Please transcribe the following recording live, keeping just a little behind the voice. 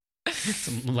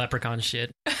Some leprechaun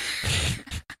shit.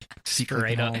 Secret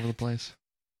Straight all up. over the place.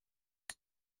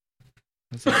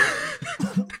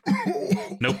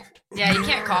 Nope. Yeah, you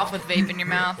can't cough with vape in your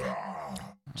mouth.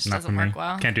 Just Not for doesn't me. work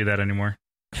well. Can't do that anymore.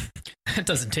 It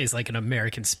doesn't taste like an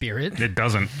American spirit. It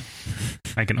doesn't.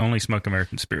 I can only smoke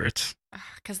American spirits.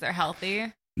 Because they're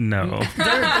healthy. No.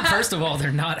 First of all,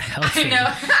 they're not healthy. I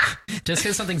know. Just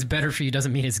because something's better for you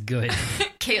doesn't mean it's good.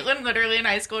 Caitlin literally in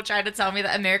high school tried to tell me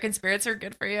that American spirits are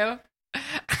good for you.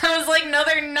 I was like, no,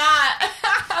 they're not.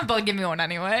 But give me one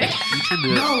anyway.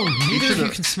 No, neither of you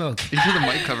can smoke. Each of the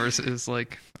mic covers is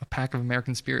like a pack of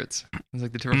American spirits. It's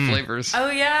like the different flavors. Oh,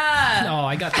 yeah. No,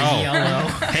 I got the Oh. yellow.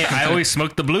 Hey, I always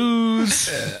smoke the blues.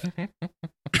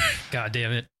 God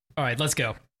damn it. All right, let's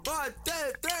go. 1, 2,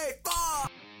 3, 4.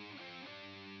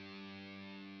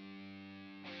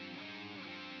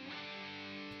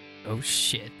 Oh,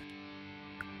 shit.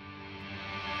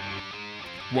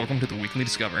 Welcome to the Weekly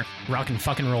Discover. Rock and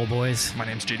fucking roll, boys. My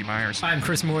name's JD Myers. I'm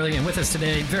Chris Morley, and with us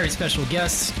today, very special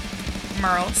guest.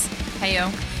 Merles. Hey, yo.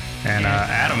 And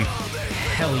Adam.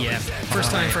 Hell yeah. First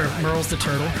time for Merles the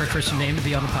Turtle, her Christian name, to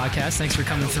be on the podcast. Thanks for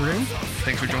coming through.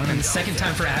 Thanks for joining. And the second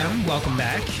time for Adam. Welcome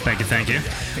back. Thank you, thank you.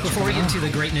 Before we get into the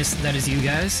greatness that is you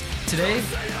guys, today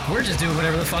we're just doing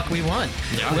whatever the fuck we want.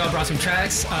 Yeah. We all brought some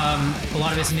tracks. A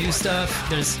lot of it's new stuff.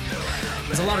 There's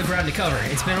a lot of ground to cover.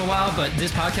 It's been a while, but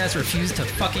this podcast refused to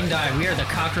fucking die. We are the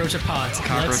Cockroach of Pods.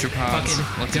 Cockroach of Pods.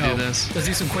 Let's go. do this. Let's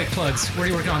do some quick plugs. What are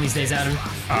you working on these days, Adam?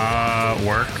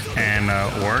 Work and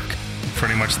work.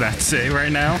 Pretty much that's it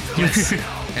right now. Yes.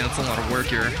 Hey, that's a lot of work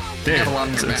here. Dude, You got a lot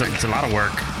on your back. it's a lot of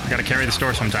work. Got to carry the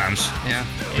store sometimes. Yeah.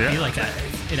 It'd be like that.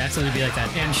 It'd absolutely be like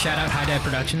that. And shout out High Dad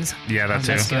Productions. Yeah, that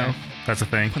too. Let's go. That's a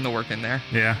thing. Putting the work in there.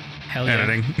 Yeah. Hell yeah.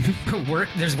 Editing. Work.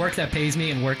 There's work that pays me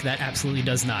and work that absolutely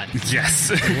does not. Yes.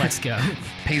 Let's go.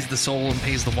 Pays the soul and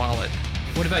pays the wallet.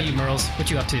 What about you, Merles? What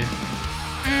you up to?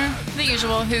 The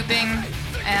usual hooping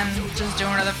and just doing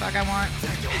whatever the fuck I want.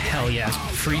 Hell yeah.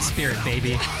 Free spirit,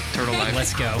 baby. Turtle life.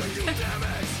 Let's go.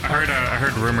 I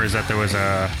heard rumors that there was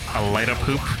a light up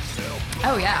hoop.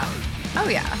 Oh, yeah. Oh,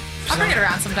 yeah. I'll bring it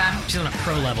around sometime. She's on a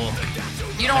pro level.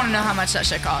 You don't want to know how much that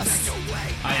shit costs.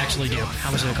 I actually do. How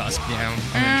much does it cost? Yeah, I'm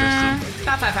interested.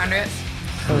 About 500.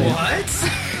 What?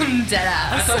 Dead I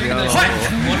ass. thought you were going to say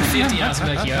 150. I was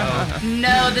like, yo.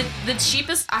 No, the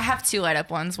cheapest. I have two light up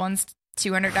ones. One's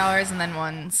 $200 and then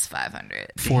one's $500.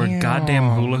 For a Damn. goddamn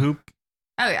hula hoop.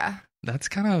 Oh yeah, That's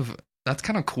kind of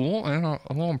cool and a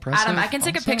little impressive. Adam, I can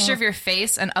take a also. picture of your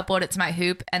face and upload it to my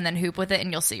hoop, and then hoop with it,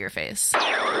 and you'll see your face.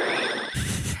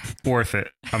 Worth it.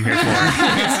 I'm here for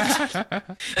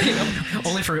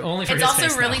it. only for It's his also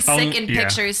face, really though. sick in yeah.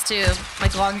 pictures too,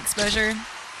 like long exposure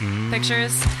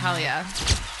pictures. Hell yeah.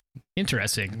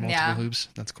 Interesting. Multiple Yeah. hoops.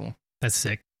 That's cool. That's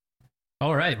sick.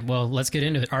 All right. Well, let's get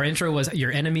into it. Our intro was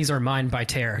 "Your Enemies Are Mine" by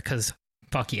Tear, because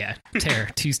fuck yeah, Tear,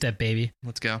 two-step baby.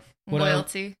 Let's go. What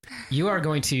Loyalty. You are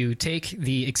going to take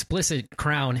the explicit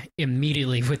crown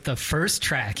immediately with the first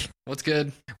track. What's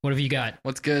good? What have you got?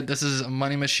 What's good? This is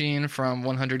Money Machine from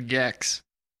 100 Gex.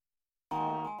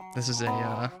 This is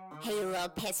a Hey, you little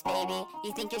piss baby.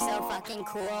 You think you're so fucking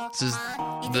cool? This is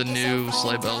huh? You the think you're new so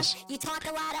Sleigh fucking Bells, good? You talk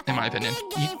a lot in my about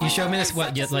opinion. You showed me this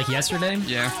like yesterday.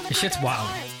 Yeah. This shit's wild.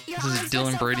 This is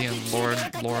Dylan Brady and Laura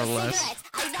Les.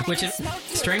 Which,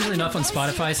 strangely enough, on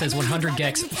Spotify says 100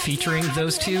 Gex featuring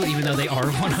those two, even though they are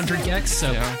 100 Gex.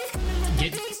 So Yeah.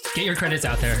 get your credits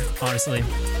out there. Honestly,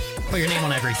 put your name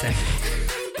on everything.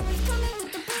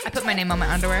 I put my name on my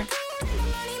underwear.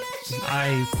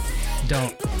 I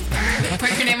don't.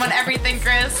 Put your name on everything,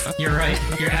 Chris. You're right.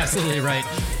 You're absolutely right.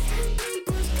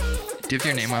 Do you have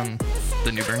your name on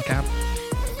the Newburn cap?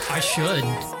 I should.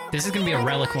 This is gonna be a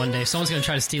relic one day. Someone's gonna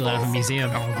try to steal it out of a museum.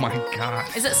 Oh my god.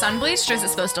 Is it sun bleached or is it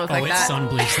supposed to look Oh, like it's that? sun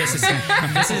bleached. This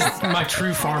is my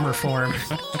true farmer form.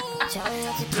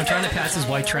 I'm trying to pass as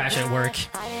white trash at work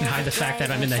and hide the fact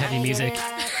that I'm into heavy music.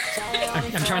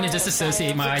 I'm trying to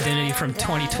disassociate my identity from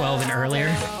 2012 and earlier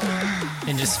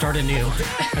and just start anew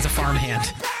as a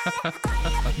farmhand.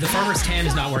 The farmer's tan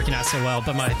is not working out so well,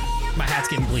 but my hat's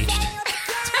getting bleached.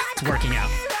 It's working out.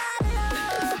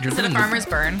 You're Is it a living farmer's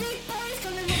burn?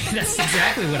 That's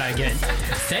exactly what I get.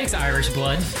 Thanks, Irish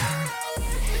blood.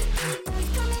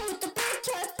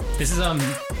 This is I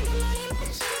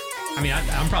mean,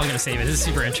 I'm probably gonna save it. This is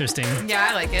super interesting. Yeah,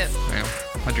 I like it. Man,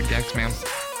 100 Gex, man.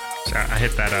 So I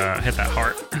hit that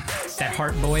heart. That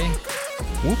heart boy.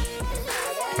 Whoop.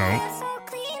 Oh.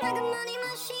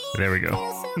 There we go.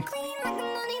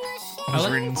 I was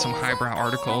reading some highbrow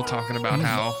article talking about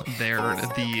how they're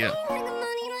the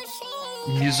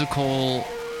musical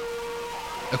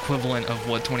equivalent of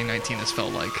what 2019 has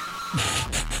felt like.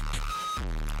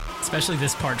 Especially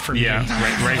this part for me. Yeah,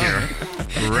 right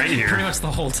here. Right Pretty here. much the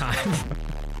whole time.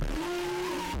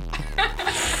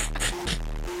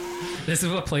 This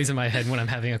is what plays in my head when I'm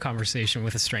having a conversation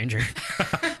with a stranger.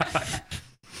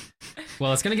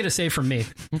 Well, it's going to get a save from me.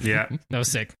 Yeah, That was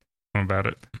sick. how about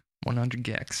it? 100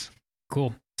 gex.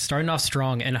 Cool. Starting off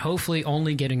strong and hopefully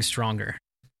only getting stronger.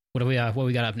 What do we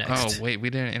got up next? Oh, wait, we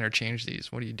didn't interchange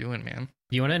these. What are you doing, man?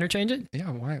 You want to interchange it?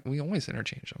 Yeah, why? We always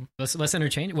interchange them. Let's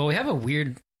interchange. Well, we have a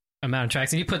weird amount of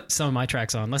tracks, and you put some of my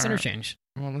tracks on. Let's All right. interchange.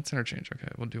 Well, let's interchange. Okay,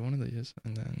 we'll do one of these,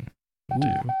 and then we'll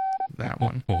do that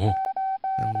one. Oh.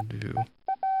 Then we'll do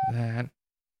that.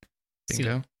 See,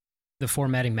 Bingo. the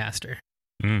formatting master.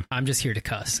 Mm. I'm just here to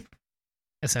cuss.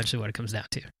 Essentially what it comes down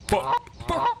to.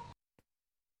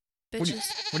 Bitches.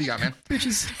 What do you got, man?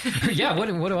 Bitches. Yeah, what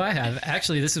do I have?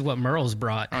 Actually, this is what Merle's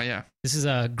brought. Oh, yeah. This is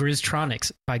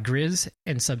Grizztronics by Grizz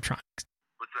and Subtronics.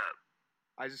 What's up?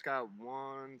 I just got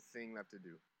one thing left to do.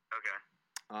 Okay.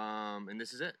 And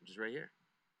this is it, just right here.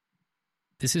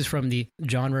 This is from the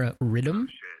genre rhythm,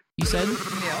 you said?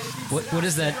 What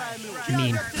does that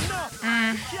mean?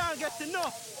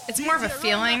 It's more of a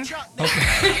feeling. Okay.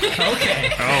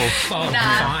 Oh. Oh,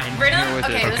 Nah, fine. rhythm. Go with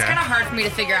Okay, it. it was Okay. kind of hard for me to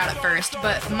figure out at first,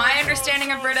 but my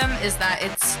understanding of rhythm is that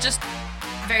it's just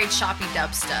very choppy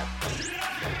dubstep.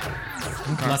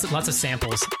 Lots of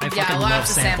samples. I Yeah, fucking love lots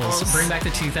of samples. samples. Bring back the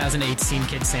 2008 Scene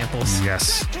Kid samples.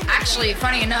 Yes. Actually,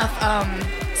 funny enough,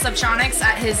 Subtronics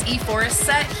at his E-Forest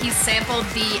set, he sampled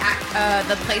the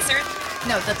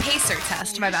Pacer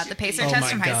test. My bad, the Pacer Oh test my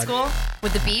from high God. school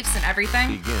with the beeps and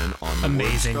everything. Begin on the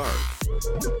Amazing. word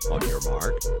start. On your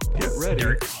mark, get ready.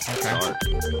 Dirt. Start.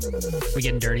 We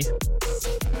getting dirty.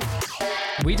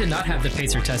 We did not have the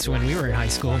Pacer test when we were in high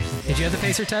school. Did you have the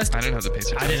Pacer test? I didn't have the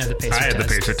pacer. I didn't have the Pacer I test. had the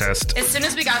pacer test. As soon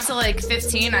as we got to like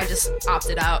 15, I just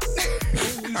opted out.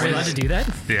 Are you allowed to do that?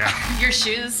 Yeah. Your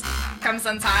shoes comes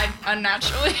untied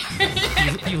unnaturally.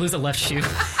 You lose a left shoe.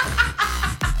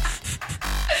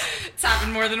 It's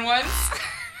happened more than once.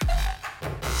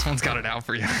 Someone's got it out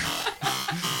for you.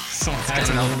 Someone's got it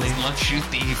out. Absolutely. This left shoe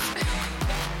thief.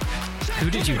 Who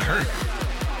did you hurt?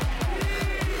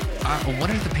 What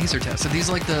are the pacer tests? Are these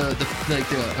like the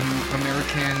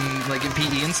American like in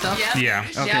PE and stuff? Yep. Yeah.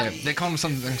 Okay, Yep. they call them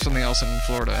something else in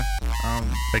Florida.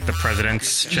 Like the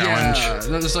President's Challenge. Yeah,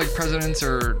 there's like presidents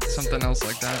or something else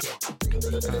like that.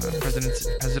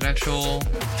 Presidential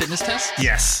fitness test.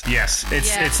 Yes. It's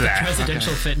Yeah. that.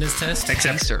 Presidential fitness test?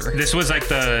 Except Pacer. this was like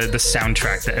the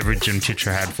soundtrack that every gym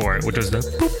teacher had for it, which was the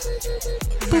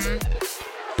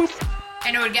boop.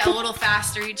 And it would get a little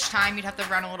faster each time. You'd have to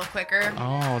run a little quicker.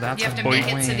 Oh, that's You have to make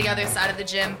it to the other side of the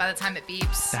gym by the time it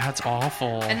beeps. That's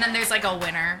awful. And then there's like a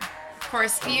winner. Of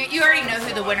course, you already know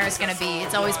who the winner is going to be.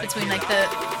 It's always between like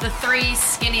the three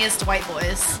skinniest white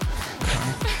boys.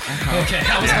 Okay,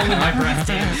 I was holding my breath,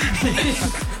 damn.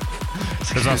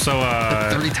 There's also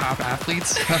 30 top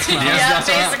athletes. That's what Yeah,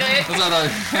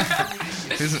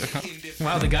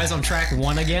 Wow, the guys on track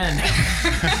won again.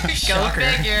 Go Shocker.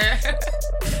 figure.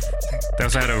 they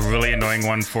also had a really annoying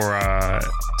one for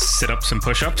sit-ups and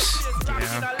push-ups.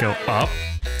 Yeah. Go up,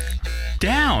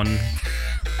 down,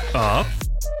 up,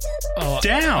 Oh,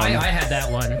 down. I had that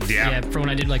one. Yeah. For when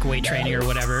I did like weight training or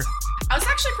whatever. I was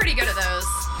actually pretty good at those.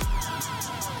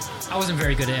 I wasn't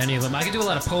very good at any of them. I could do a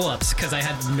lot of pull-ups because I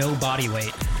had no body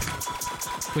weight,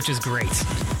 which is great.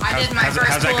 I did my how's first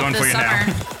that pull going up for this you now?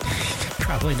 summer.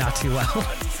 Probably not too well.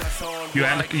 You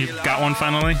got one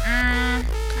finally?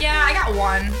 Yeah, I got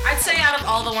one. I'd say out of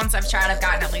all the ones I've tried, I've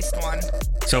gotten at least one.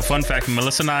 So fun fact,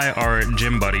 Melissa and I are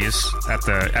gym buddies at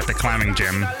the climbing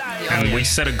gym. And we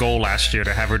set a goal last year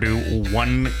to have her do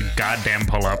one goddamn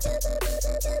pull-up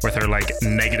with her like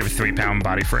 -3 pound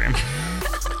body frame.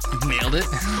 Nailed it.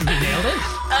 You nailed it?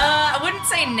 I wouldn't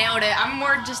say nailed it. I'm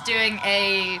more just doing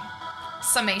a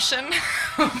summation.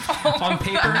 On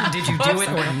paper, did you do it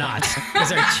or not? Is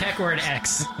there a check or an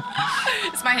X?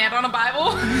 Is my hand on a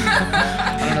Bible?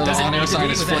 I don't know. Does The it audio need to sign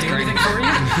be? is Would that do flickering. anything for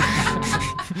you?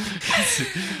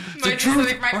 Might just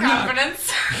leak my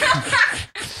confidence.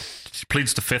 She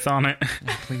pleads the fifth on it.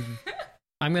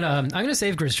 I'm gonna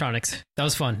save Grizztronics. That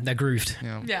was fun. That grooved.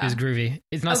 Yeah. Yeah. It was groovy.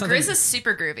 It's not Oh, something. Grizz is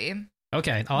super groovy.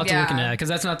 Okay, I'll have to look into Yeah. that because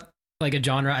that's not like a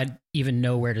genre I'd even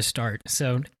know where to start.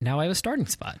 So now I have a starting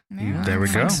spot. Yeah. There we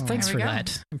go. Thanks There for we go.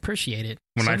 that. Appreciate it.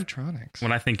 Subtronics.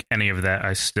 When I think any of that,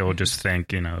 I still just think,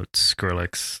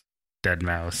 Skrillex,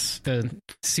 Deadmau5. The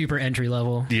super entry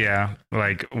level. Yeah,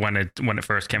 like when it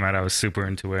first came out, I was super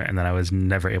into it, and then I was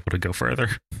never able to go further.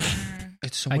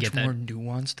 It's so I much get that. more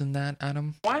nuanced than that,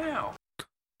 Adam.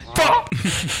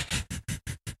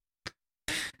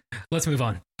 Let's move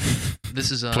on.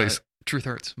 This is Please. Truth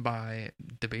Hurts by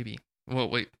DaBaby. Well,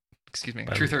 wait. Excuse me.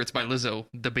 Truth Hurts by Lizzo,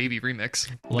 the baby remix.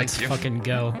 Let's Thank you. fucking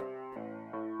go.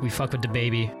 We fuck with the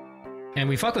baby. And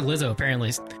we fuck with Lizzo,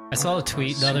 apparently. I saw a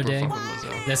tweet the other Super day fuck with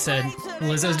Lizzo. that said,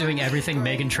 Lizzo's doing everything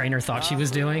Meghan Trainor thought she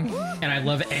was doing. And I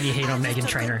love any hate on Meghan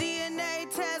Trainor.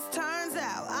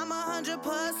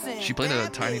 She played a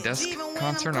Tiny Desk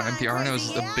concert on NPR, and it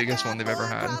was the biggest one they've ever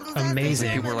had.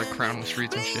 Amazing. People were like crowding the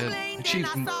streets and shit. And she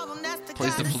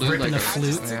plays the flute Ripping like the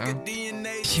flute.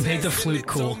 Yeah. She made the flute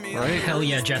cool. Right? Hell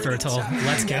yeah, Jethro Tull.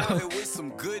 Let's go.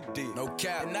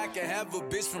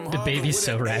 The baby's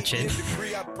so ratchet.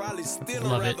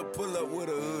 Love it.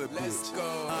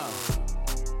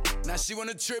 Now she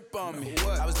wanna trip on me.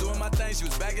 I was doing my thing, she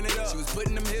was backing it up. She was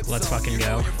putting them hips Let's on fucking me.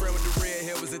 go. Your friend with the red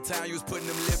hair was the time you was putting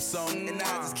them lips on. And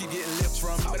now I just keep getting lips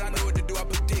from you. But I know what to do, I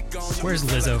put dick on you. Where's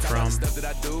Lizzo from? Stuff that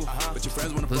I do. But your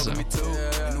friends wanna fuck with me too.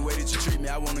 And the way that you treat me,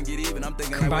 I wanna get even. I'm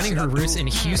thinking Combining her roots in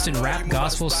Houston rap,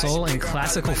 gospel, soul, and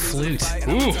classical flute.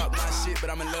 Ooh.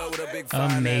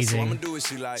 Amazing.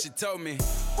 She told me.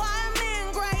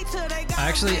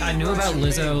 Actually, I knew about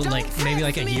Lizzo like maybe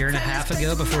like a year and a half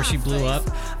ago before she blew up,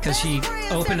 because she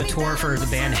opened a tour for the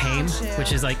band Haim,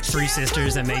 which is like three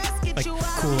sisters that make like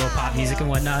cool little pop music and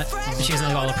whatnot. And she was in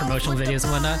like all the promotional videos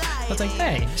and whatnot. I was like,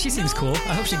 hey, she seems cool.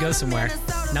 I hope she goes somewhere.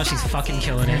 Now she's fucking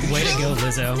killing it. Way to go,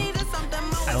 Lizzo.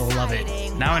 I love it.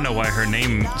 Now I know why her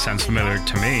name sounds familiar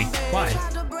to me. Why?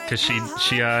 Because she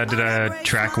did a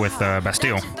track with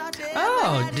Bastille.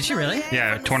 Oh, did she really?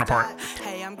 Yeah, Torn Apart.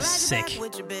 Sick.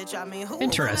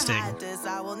 Interesting.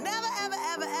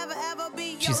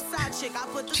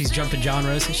 She's jumping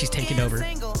genres and she's taking over.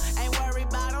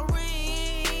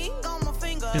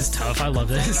 This is tough. I love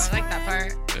this. I like that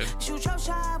part.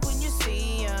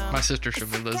 My sister showed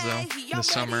me Lizzo this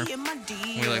summer.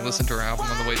 We like listened to her album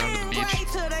on the way down to the beach.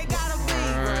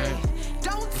 Alright.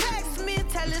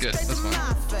 It's good. That's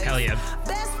fun. Hell yeah.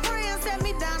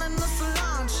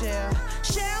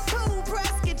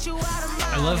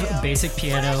 I love basic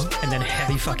piano and then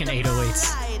heavy fucking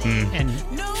 808s and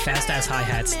fast ass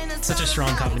hi-hats. Such a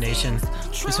strong combination.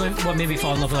 This is what made me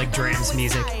fall in love with like Dram's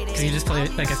music, because you just play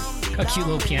like a cute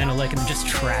little piano lick and just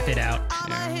trap it out.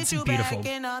 Yeah. It's beautiful.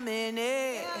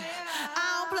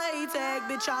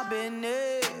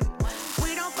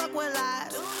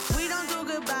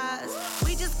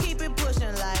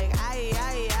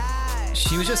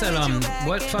 She was just at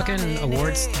what fucking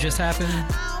awards just happened?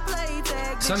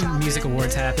 Some music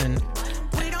awards happened,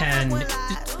 and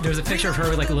there was a picture of her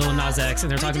with like a little Nas X,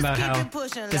 and they're talking about how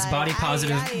this body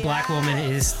positive black woman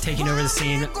is taking over the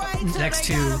scene next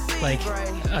to like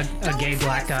a gay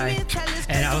black guy,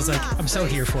 and I was like, I'm so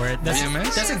here for it.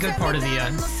 That's a good part of the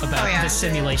about the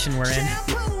simulation we're in.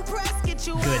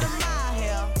 Good.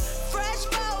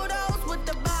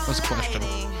 What's the question?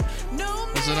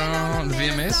 Was it on the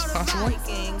VMAs, possibly?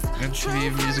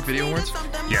 MTV Music Video Awards?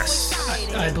 Yes.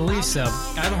 I believe so.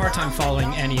 I have a hard time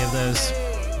following any of those.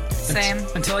 Same.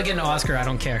 Until I get an Oscar, I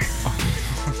don't care.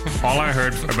 All I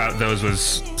heard about those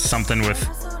was something with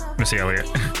Missy Elliott.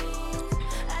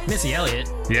 Missy Elliott?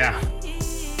 Yeah.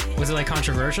 Was it like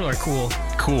controversial or cool?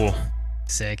 Cool.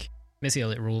 Sick. Missy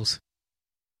Elliott rules.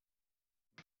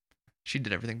 She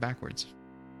did everything backwards.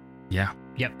 Yeah.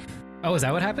 Yep. Oh, is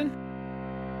that what happened?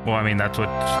 Well, I mean, that's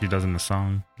what she does in the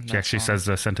song. She That actually song. says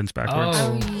the sentence backwards.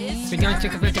 Oh. We don't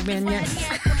take a bit of man yet.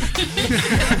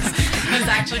 It was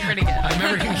actually pretty good. I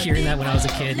remember hearing that when I was a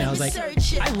kid, and I was like,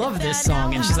 I love this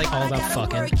song. And she's like all about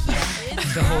fucking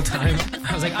the whole time.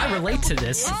 I was like, I relate to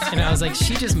this. And I was like,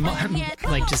 she just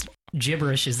like just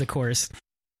gibberish is the chorus.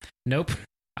 Nope.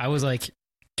 I was like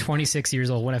 26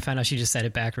 years old when I found out she just said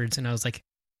it backwards, and I was like,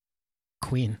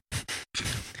 Queen.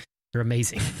 You're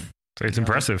amazing. So it's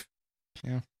impressive.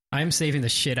 Yeah. I'm saving the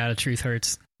shit out of Truth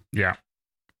Hurts. Yeah.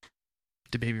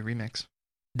 The baby remix.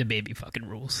 The baby fucking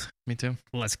rules. Me too.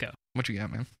 Let's go. What you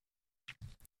got, man?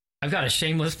 I've got a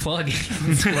shameless plug.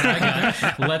 That's what I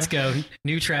got. Let's go.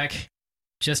 New track.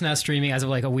 Just now streaming as of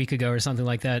like a week ago or something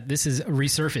like that. This is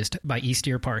Resurfaced by East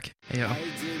Deer Park. Hey, yo.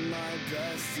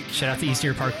 Shout out the East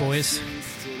Deer Park boys.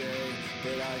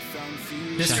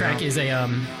 This Shout track out. is a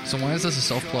So why is this a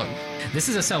self-plug? this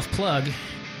is a self-plug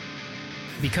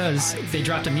because they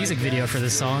dropped a music video for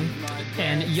this song,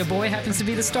 and your boy happens to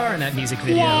be the star in that music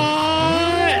video.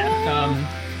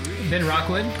 Ben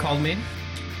Rockwood called me,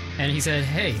 and he said,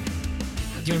 hey, do you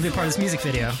want to be a part of this music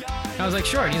video? I was like,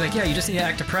 sure. And he's like, yeah, you just need to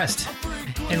act depressed.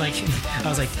 And like, I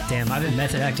was like, damn, I've been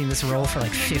method acting this role for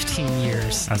like 15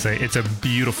 years. I say it's a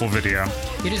beautiful video.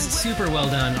 It is super well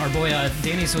done. Our boy,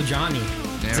 Danny Sojani.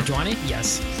 Yeah. Sojani?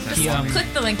 Yes. He,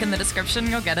 Click the link in the description,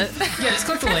 you'll get it. yeah, just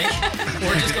click the link.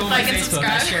 Or just go on my Like and Facebook.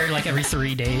 I subscribe. share it like every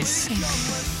 3 days.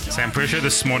 So I'm pretty sure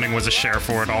this morning was a share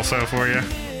for it also for you.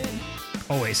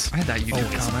 Always. I had that YouTube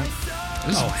Always. comment.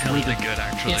 This Oh, is hell really yeah. good,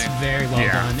 actually. It's very well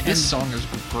Yeah. done. This And song is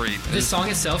great. this song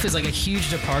itself is like a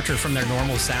huge departure from their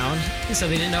normal sound, so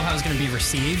they didn't know how it was going to be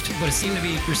received, but it seemed to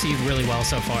be received really well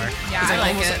so far. Yeah, it's I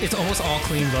like almost, it. It's almost all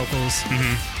clean vocals.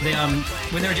 They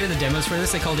when they were doing the demos for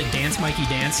this, they called it Dance Mikey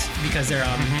Dance because their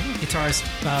guitarist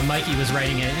Mikey was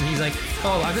writing it, and he's like,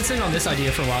 "Oh, I've been sitting on this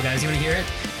idea for a while, guys. You want to hear it?"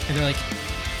 And they're like,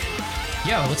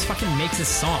 "Yo, let's fucking make this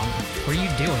song. What are you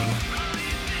doing?"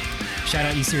 Shout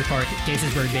out East Deer Park,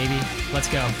 Gaithersburg, baby. Let's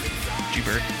go.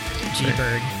 G-Bird.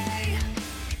 G-Bird.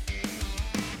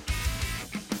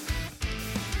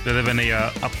 Do they have any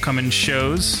upcoming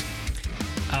shows?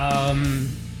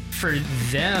 For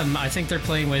them, I think they're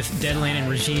playing with Deadland and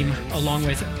Regime, along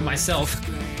with myself,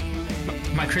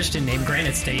 my Christian name,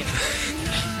 Granite State.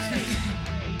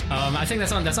 I think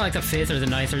that's on like the 5th or the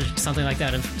 9th or something like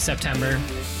that of September.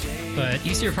 But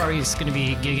East Deer Park is going to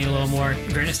be gigging a little more.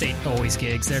 Granite State always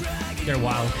gigs. They're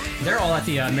wild. They're all at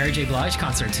the Mary J. Blige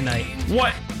concert tonight.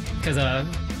 What? Because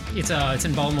it's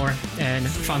in Baltimore, and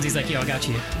Fonzie's like, "Yo, I got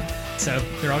you." So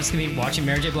they're all just gonna be watching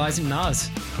Mary J. Blige and Nas.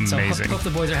 Amazing. So hope the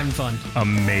boys are having fun.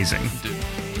 Amazing.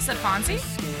 You said Fonzie?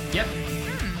 Yep.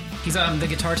 He's the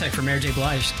guitar tech for Mary J.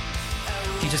 Blige.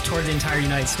 He just toured the entire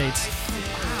United States.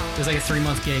 It was like a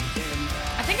 3-month gig.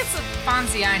 I think it's a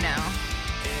Fonzie I know.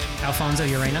 Alfonso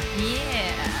Urena.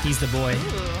 Yeah. He's the boy.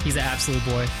 Ooh. He's the absolute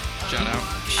boy. Shout out.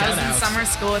 I Shout was out. in summer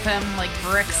school with him like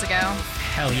bricks ago.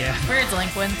 Hell yeah. We're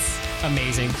delinquents.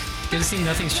 Amazing. Good to see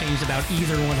nothing's changed about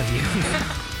either one of you.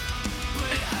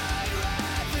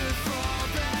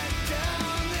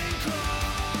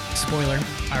 Spoiler,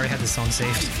 I already had this song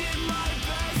saved.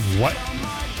 What?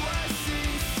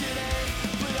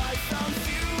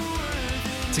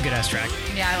 It's a good ass track.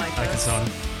 Yeah, I like I like this. the song.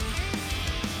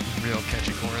 Real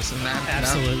catchy chorus. And that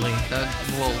Absolutely. That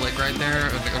little lick right there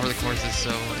over the chorus is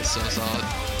so solid.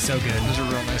 So good. There's a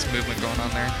real nice movement going on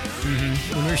there.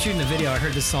 When we were shooting the video, I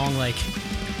heard this song like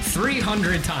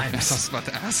 300 That's what I times, was about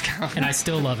to ask. and I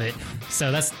still love it.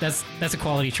 So that's a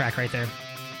quality track right there.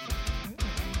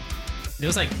 It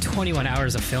was like 21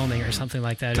 hours of filming or something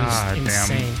like that. It was God damn.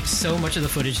 insane. So much of the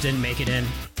footage didn't make it in,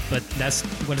 but that's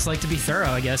what it's like to be thorough,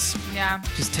 I guess. Yeah.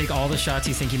 Just take all the shots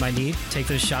you think you might need, take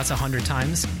those shots 100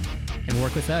 times, and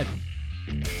work with that.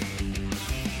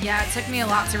 Yeah, it took me a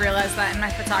lot to realize that in my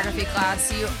photography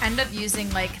class, you end up using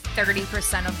like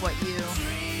 30% of what you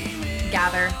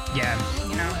gather, Yeah.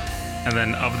 you know? And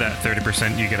then of that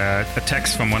 30%, you get a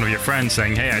text from one of your friends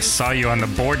saying, "Hey, I saw you on the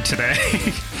board today."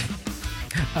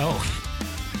 Oh.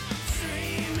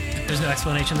 There's no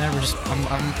explanation there. We're just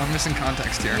I'm missing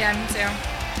context here. Yeah, me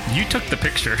too. You took the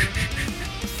picture.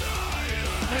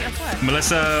 Wait, of what?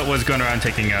 Melissa was going around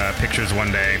taking pictures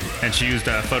one day, and she used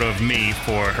a photo of me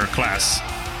for her class.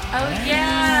 Oh,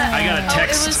 yeah. I got a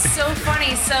text. Oh, it was so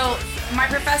funny. So my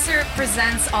professor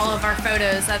presents all of our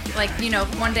photos at, like, you know,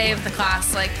 one day of the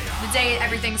class, like the day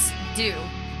everything's due.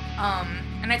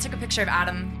 And I took a picture of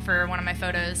Adam for one of my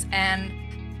photos, and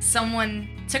someone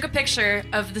took a picture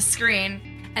of the screen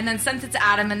and then sent it to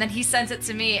Adam, and then he sent it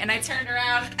to me, and I turned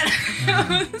around and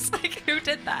I was like, who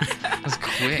did that? That was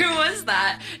quick. Who was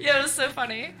that? Yeah, it was so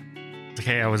funny.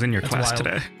 Hey, I was in your That's class wild.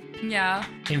 today. Yeah.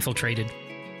 infiltrated.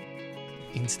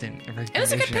 Instant recognition. It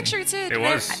was a good picture, too. It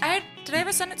was. Did I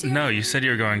ever send it to you? No, you said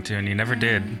you were going to, and you never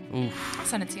did. Oof. I'll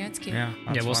send it to you. It's cute. Yeah,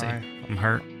 that's we'll see. why I'm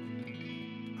hurt.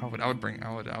 I would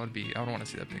want to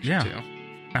see that picture Yeah. too.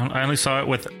 I only saw it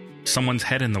with someone's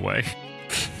head in the way.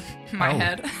 My Oh.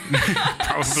 head.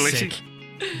 Probably. Sick.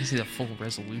 You see the full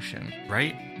resolution.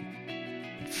 Right?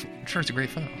 I'm sure it's a great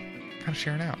photo. Gotta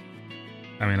share it out.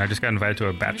 I mean, I just got invited to a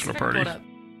Let me see bachelor if I can pull party. it up.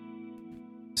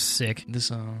 Sick.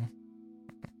 This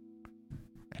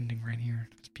ending right here.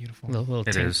 It's beautiful. Little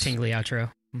It is. tingly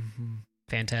outro. Mm-hmm.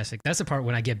 Fantastic. That's the part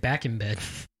when I get back in bed.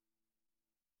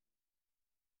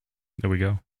 There we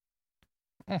go.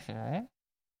 Uh-huh.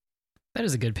 That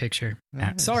is a good picture.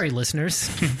 Nice. Sorry, listeners.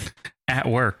 At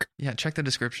work. Yeah, check the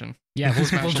description. Yeah,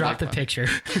 Smash we'll the drop like the button. picture.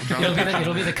 Drop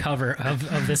It'll be the cover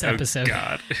of this episode. Oh,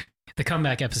 God. The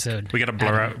comeback episode. We gotta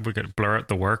blur out. We gotta blur out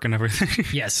the work and everything.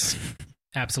 Yes,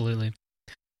 absolutely.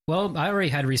 Well, I already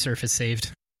had Resurface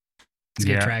saved. It's a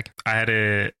good track. I had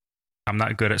it. I'm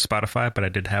not good at Spotify, but I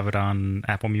did have it on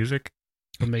Apple Music.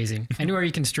 Amazing. Anywhere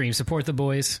you can stream, support the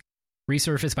boys.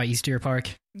 Resurface by East Deer Park.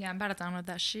 Yeah, I'm about to download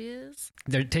that shiz.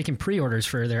 They're taking pre-orders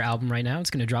for their album right now. It's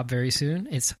going to drop very soon.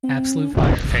 It's absolute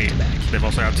fire. Hey, Front to back. they've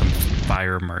also got some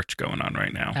fire merch going on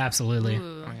right now. Absolutely.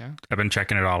 Ooh. Oh yeah. I've been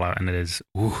checking it all out, and it is.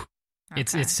 Ooh.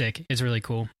 It's Okay. sick. It's really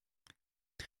cool.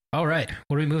 All right.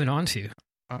 What are we moving on to?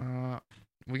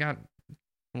 We got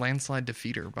Landslide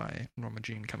Defeater by Norma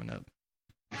Jean coming up.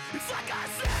 It's like I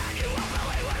said, you won't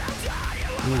believe what I'm telling you.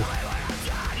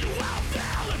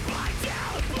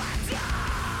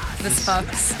 This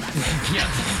fucks. Yeah.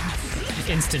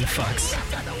 Instant fucks.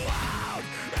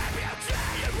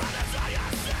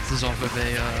 This is off of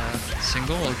a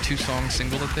single, a 2-song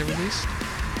single that they released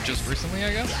just recently,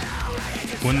 I guess.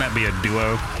 Wouldn't that be a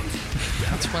duo?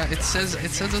 That's why it says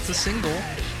it's a single.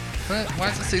 But why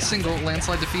does it say single,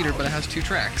 Landslide Defeater, but it has 2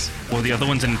 tracks? Well, the other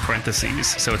one's in parentheses,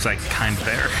 so it's like kind of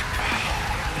there.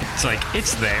 It's like,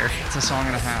 it's there. It's a song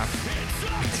and a half.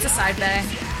 It's a side bay.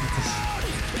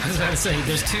 I was about to say,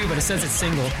 there's 2, but it says it's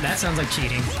single. That sounds like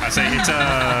cheating. I say it's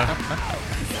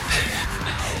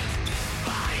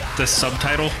the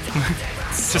subtitle.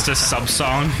 It's just a sub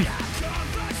song.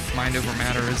 Mind Over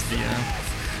Matter is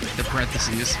the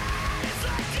parentheses.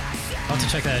 I'll have to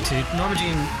check that out too. Norma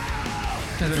Jean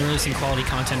has been releasing quality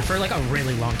content for like a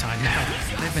really long time now.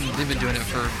 They've been doing it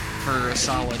for a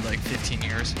solid like 15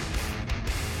 years.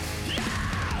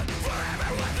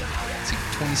 See,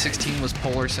 2016 was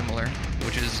Polar Similar,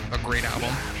 which is a great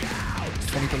album.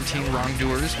 2013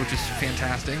 Wrongdoers, which is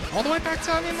fantastic. All the way back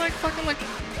to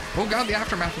Oh God, The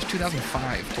Aftermath was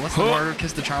 2005. To Less Than Murder,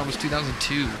 Kiss the Child was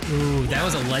 2002. Ooh, that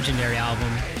was a legendary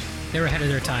album. They were ahead of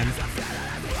their time.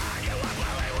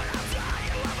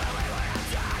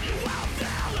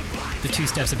 The 2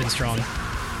 steps have been strong.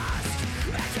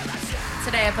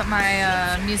 Today I put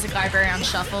my music library on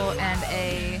shuffle and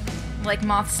a like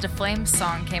Moths to Flames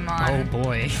song came on. Oh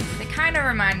boy. They kind of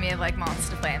remind me of like Moths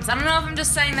to Flames. I don't know if I'm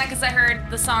just saying that because I heard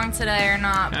the song today or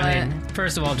not, but I mean,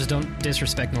 first of all, just don't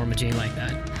disrespect Norma Jean like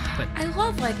that. But I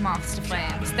love like Moths to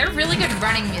Flames. They're really good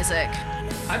running music.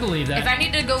 I believe that. If I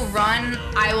need to go run,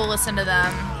 I will listen to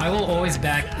them. I will always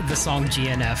back the song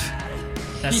GNF.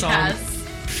 That song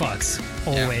fucks.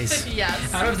 Always.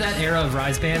 Yes. Out of that era of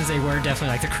rise bands, they were definitely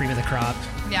like the cream of the crop.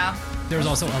 Yeah. There was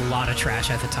also a lot of trash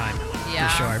at the time. Yeah.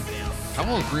 For sure. I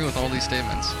will agree with all these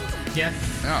statements. Yeah.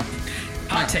 Yeah.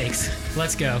 Hot takes.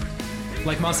 Let's go.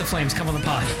 Like Moths to Flames, come on the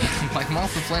pod. Like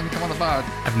Moth and Flame, come on the pod.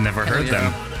 I've never heard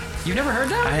them. You never heard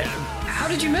that? How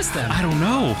did you miss them? I don't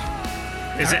know.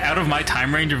 Is it out of my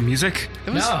time range of music?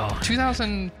 It was No.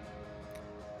 2013?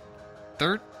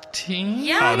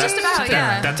 Yeah, just about,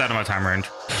 yeah. That's out of my time range.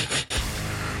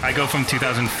 I go from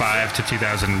 2005 to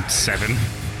 2007.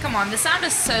 Come on, the sound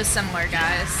is so similar,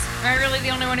 guys. Am I really the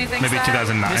only one who thinks Maybe that?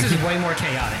 2009. This is way more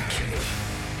chaotic.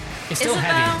 It's still Is it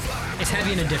heavy. though? It's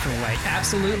heavy in a different way.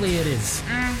 Absolutely it is.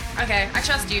 Okay, I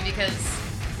trust you because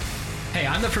Hey,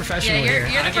 I'm the professional Yeah, you're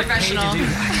here. the I get paid to professional. do-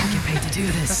 I don't get paid to do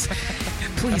this.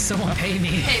 Please, someone pay me.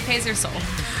 hey, it pays your soul.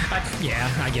 Yeah,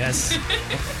 I guess.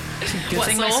 Good What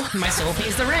thing soul? my soul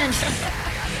pays the rent.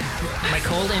 My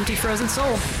cold, empty, frozen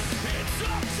soul.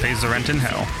 Pays the rent in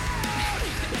hell.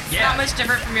 Not much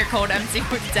different from your cold, empty,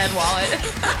 dead wallet.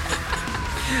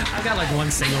 I've got like one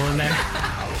single in there.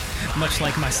 Much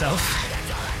like myself.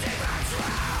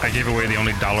 I gave away the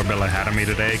only dollar bill I had on me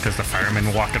today because the firemen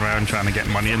were walking around trying to get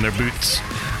money in their boots.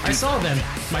 I saw them.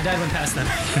 My dad went past them.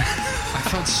 I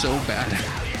felt so bad.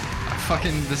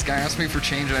 This guy asked me for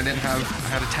change and I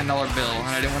had a $10 bill and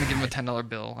I didn't want to give him a $10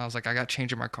 bill. I was like, I got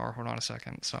change in my car. Hold on a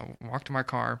second. So I walked to my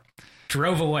car.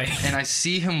 Drove away. And I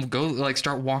see him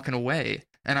start walking away.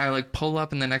 And I pull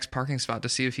up in the next parking spot to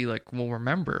see if he will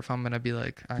remember if I'm going to be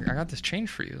like, I got this change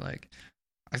for you.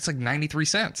 It's 93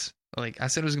 cents. I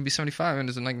said it was going to be 75 and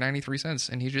it's 93 cents.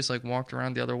 And he just walked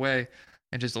around the other way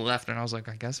and just left. And I was like,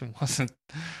 I guess it wasn't.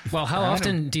 Well, how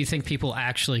often do you think people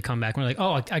actually come back? When they're like,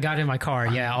 oh, I got it in my car.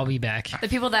 Yeah, I'll be back. The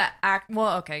people that act,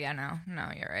 well, okay, yeah, no,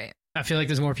 you're right. I feel like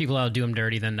there's more people that'll do him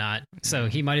dirty than not. So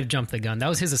he might have jumped the gun. That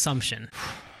was his assumption.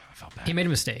 I felt bad. He made a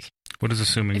mistake. What does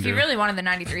assuming If do? you really wanted the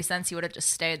 93 cents, he would have just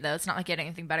stayed, though. It's not like he had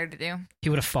anything better to do. He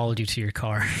would have followed you to your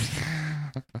car.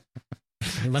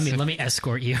 Let me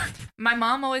escort you. My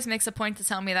mom always makes a point to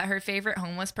tell me that her favorite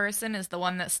homeless person is the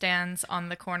one that stands on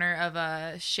the corner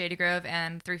of Shady Grove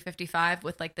and 355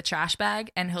 with the trash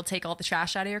bag, and he'll take all the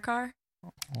trash out of your car.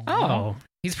 Oh,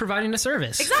 he's providing a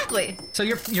service. Exactly. So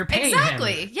you're paying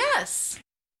Exactly. him. Yes.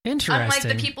 Interesting. Unlike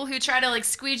the people who try to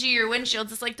squeegee your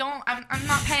windshields, it's I'm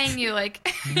not paying you.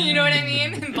 You know what I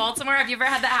mean? In Baltimore, have you ever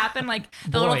had that happen?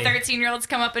 The little Boy. 13-year-olds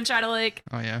come up and try to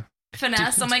Oh, yeah.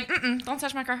 finesse. I'm like, don't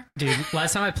touch my car. Dude,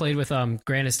 last time I played with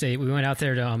Grand Estate, we went out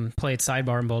there to play at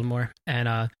Sidebar in Baltimore,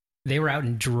 and they were out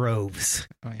in droves.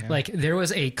 Oh, yeah. There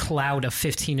was a cloud of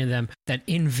 15 of them that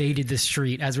invaded the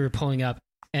street as we were pulling up.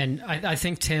 And I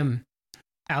think Tim,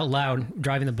 out loud,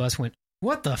 driving the bus, went,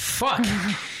 "What the fuck?"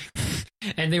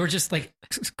 And they were just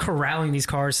corralling these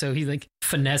cars. So he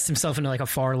finessed himself into a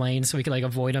far lane so he could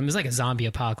avoid them. It was like a zombie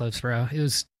apocalypse, bro. It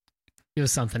was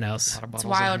something else. It's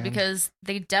wild because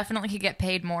they definitely could get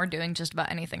paid more doing just about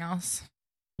anything else.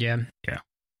 Yeah. Yeah.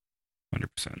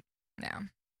 100%. Yeah.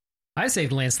 I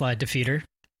saved Landslide Defeater.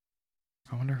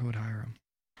 I wonder who would hire him.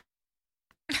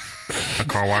 A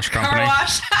car wash company. Car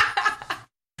wash.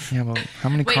 Yeah, but how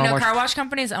many Wait, car no, wash? car wash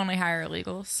companies only hire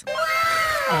illegals.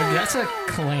 That's a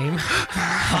claim.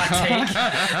 Hot take.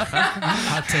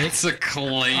 Hot take. It's a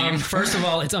claim. First of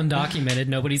all, it's undocumented.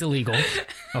 Nobody's illegal.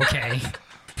 Okay.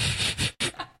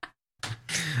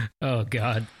 Oh,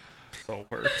 God. So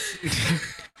works.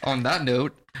 On that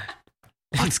note,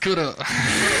 let's go to.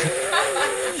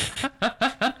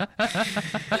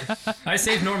 I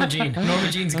saved Norma Jean. Norma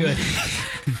Jean's good.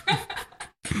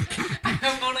 I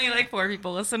hope only like 4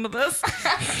 people listen to this.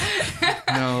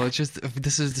 No, it's just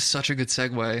this is such a good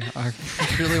segue. I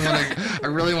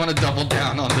really want to double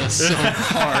down on this so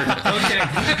hard. Okay.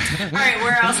 All right,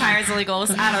 where else hires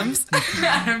illegals? Adams.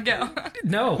 Adam, go.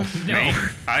 No. Me?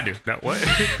 I do. That what?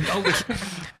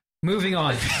 Moving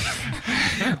on.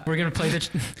 We're going to play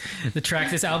the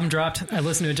track. This album dropped. I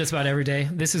listen to it just about every day.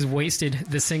 This is Wasted,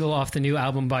 the single off the new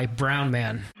album by Brown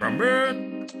Man.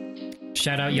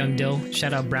 Shout out Young Dill.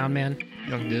 Shout out Brown Man.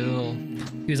 Young Dill.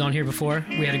 He was on here before.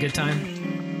 We had a good time.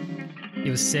 He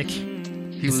was sick.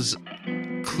 He was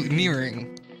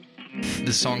nearing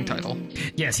the song title.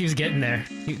 Yes, he was getting there.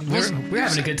 We're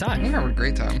having a good time. We're having a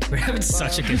great time. We're having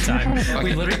such a good time.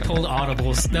 We literally pulled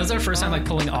audibles. That was our first time like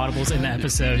pulling audibles in the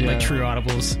episode, like true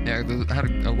audibles. Yeah, I had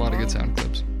a lot of good sound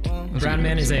clips. Brown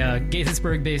Man is a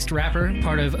Gaithersburg-based rapper,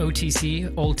 part of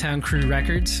OTC, Old Town Crew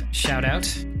Records. Shout out.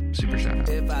 Super shout out.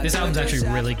 This album's actually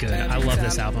really good. I love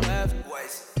this album.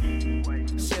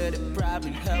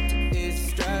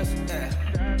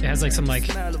 It has like some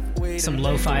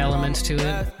lo-fi elements to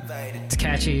it. It's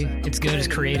catchy. It's good. It's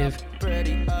creative.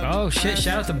 Oh shit!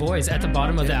 Shout out the boys at the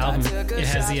bottom of the album. It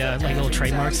has the like little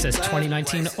trademark. It says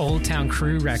 2019 Old Town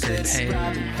Crew Records. Hey,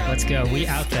 let's go. We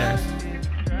out there.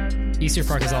 Easter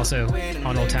Park is also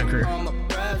on Old Town Crew.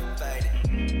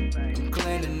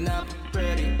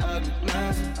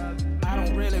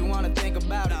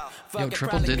 Yo,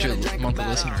 triple digit monthly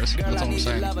listeners. That's all I'm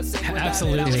saying.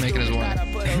 Absolutely. He's making his way.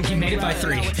 He made it by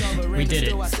 3. We did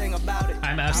it.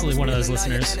 I'm absolutely one of those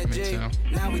listeners. Me too.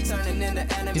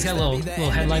 He's got a little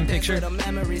headline picture.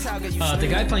 The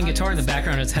guy playing guitar in the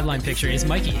background of his headline picture is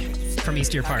Mikey from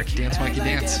Easter Park. Dance Mikey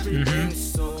Dance.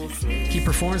 He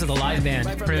performs with a live band.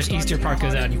 Pretty much Easter Park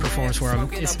goes out and he performs for him.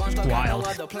 It's wild.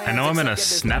 I know I'm in a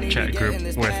Snapchat group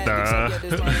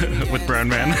with Brown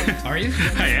Man. Are you?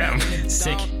 I am.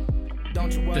 Sick.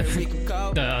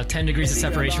 The 10 degrees of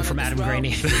separation from Adam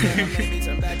Graney.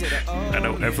 I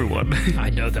know everyone. I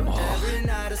know them all.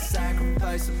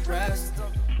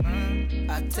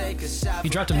 You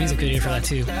dropped a music video for that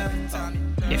too.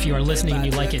 If you are listening and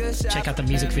you like it, check out the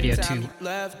music video too.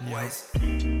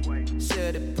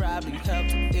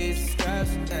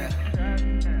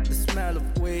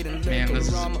 Man,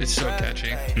 it's so catchy.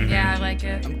 Mm-hmm. Yeah, I like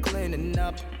it. I'm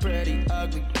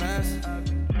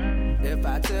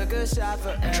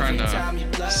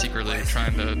secretly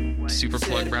trying to super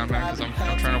plug Brown Man because I'm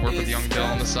trying to work with Young Dill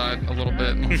on the side a little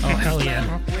bit. Oh hell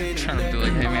yeah! Trying to be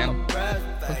like, hey man,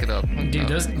 hook it up. Dude,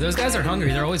 those guys are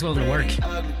hungry. They're always willing to work.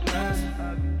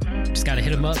 Just gotta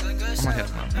hit them up. I'm gonna hit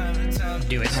him up.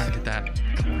 Do it. I'm gonna get that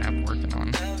collab working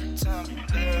on.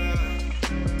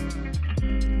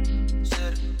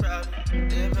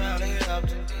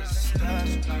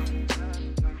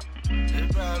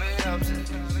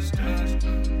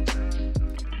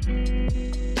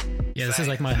 Yeah, this is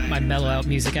like my mellow out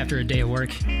music after a day of work.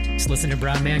 Just listen to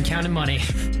Brown Man counting money.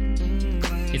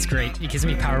 It's great. It gives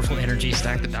me powerful energy.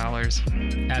 Stack the dollars.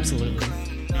 Absolutely.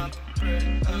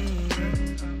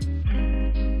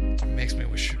 Makes me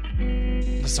wish.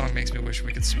 The song makes me wish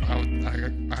we could.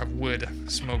 I would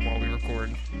smoke while we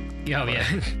record. Oh yeah.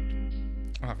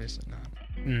 Obviously not.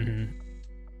 Mm-hmm.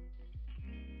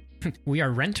 We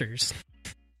are renters.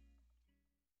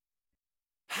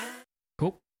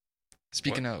 Cool.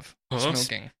 Speaking of What?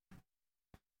 smoking,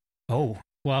 Oh,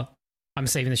 well, I'm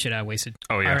saving the shit out of Wasted.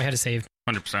 Oh I yeah, already had it saved.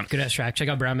 100%. Good ass track. Check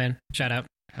out Brown Man. Shout out.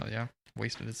 hell yeah,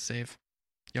 Wasted is safe.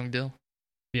 Young Dill,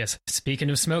 Yes. Speaking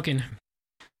of smoking,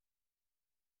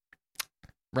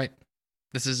 right?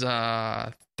 This is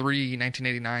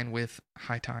 1989 with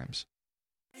High Times.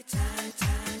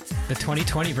 the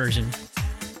 2020 version.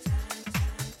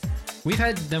 We've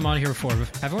had them on here before,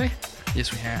 haven't we?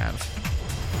 Yes, we have.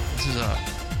 This is a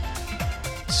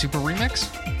super remix.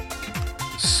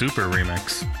 Super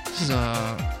remix. This is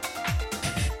a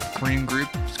Korean group,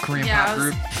 Korean Yeah, pop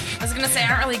group. I was gonna say I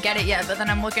don't really get it yet, but then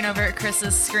I'm looking over at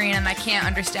Chris's screen and I can't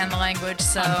understand the language.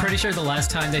 So I'm pretty sure the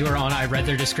last time they were on, I read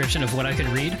their description of what I could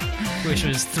read, which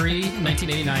was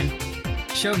 1989,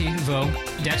 Shohei Vo,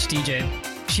 Dash DJ,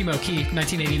 Shimo Ki,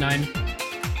 1989,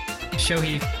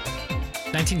 Shohei,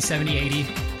 1970-80,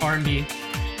 R&B.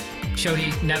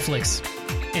 Shohei, Netflix,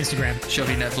 Instagram.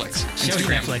 Shohei Netflix. Shohei,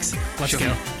 Instagram. Netflix. Let's Shohei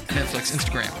go. Netflix,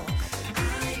 Instagram.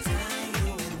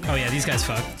 Oh yeah, these guys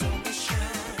fuck.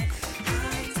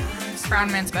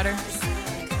 Brown man's better.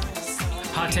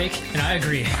 Hot take, and I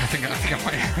agree. I think I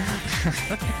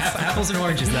might. Apples and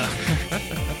oranges, though.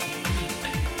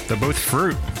 They're both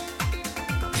fruit.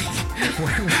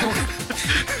 What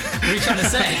are you trying to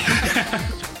say?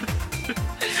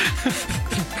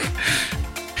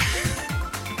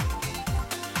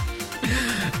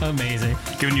 Amazing.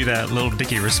 Giving you that little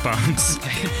Dicky response.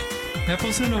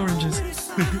 Apples and oranges.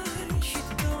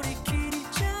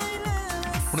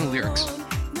 What are the lyrics?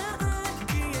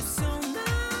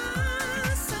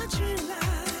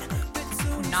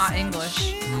 Not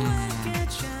English.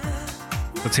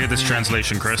 Let's hear this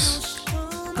translation, Chris.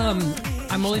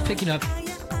 I'm only picking up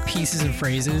pieces and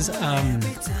phrases.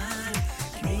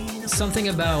 Something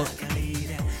about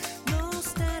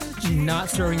not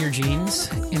throwing your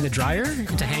jeans in the dryer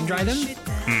to hang dry them.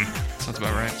 Sounds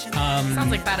about right.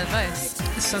 Sounds like bad advice.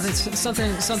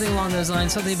 Something along those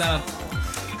lines. Something about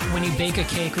when you bake a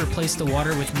cake, replace the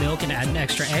water with milk and add an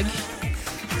extra egg.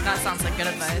 That sounds like good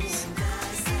advice.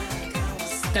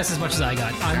 That's as much as I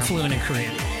got. I'm fluent in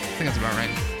Korean. I think that's about right.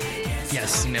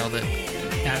 Yes, You nailed it.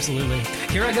 absolutely.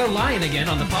 Here I go lying again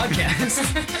on the podcast.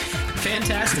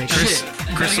 Fantastic. Chris-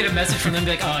 I'm gonna get a message from them,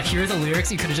 be like, here are the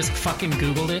lyrics. You could have just fucking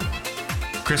Googled it.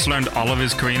 Chris learned all of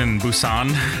his Korean in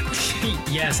Busan.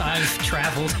 Yes, I've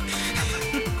traveled.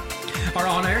 Our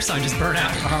on-air sign just burnt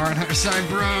out. Our sign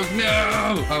broke.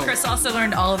 No. Oh, Chris also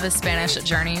learned all of his Spanish at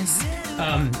Journeys.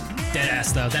 Dead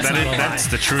ass though. That's not a lie. That's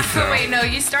the truth, Oh, though. wait, no,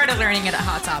 you started learning it at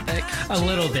Hot Topic. A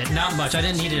little bit, not much. I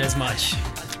didn't need it as much.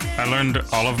 I learned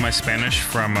all of my Spanish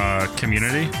from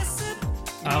Community.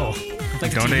 Oh,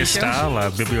 like the Donde TV show? está la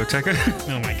biblioteca?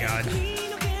 Oh my god.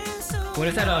 What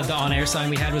if that the on-air sign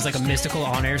we had was like a mystical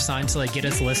on-air sign to like get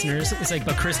us listeners? It's like,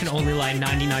 but Chris can only lie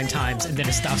 99 times and then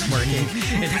it stops working,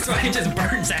 and that's why it just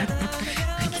burns out.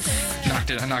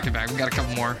 I knocked it back. We got a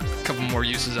couple more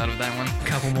uses out of that one. A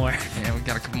couple more. Yeah, we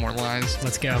got a couple more lies.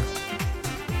 Let's go.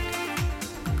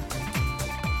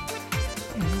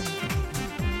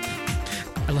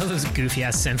 I love those goofy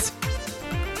ass synths.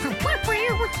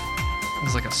 It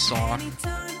was like a saw.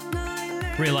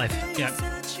 Real life. Yeah.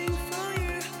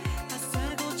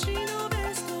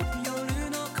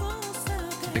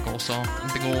 Big old saw.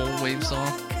 Big old wave saw.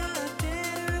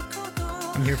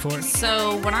 I'm here for it.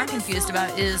 So what I'm confused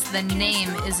about is the name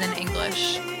is in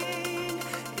English.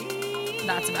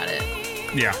 That's about it.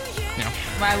 Yeah, Yeah.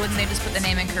 Why wouldn't they just put the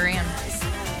name in Korean?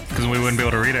 because we wouldn't be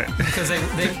able to read it. Because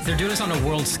they're doing this on a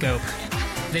world scope.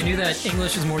 They knew that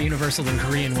English was more universal than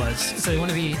Korean was, so they want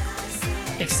to be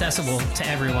accessible to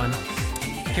everyone.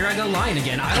 Here I go lying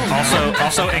again. I don't know.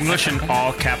 Also, English in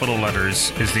all capital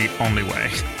letters is the only way.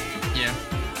 Yeah.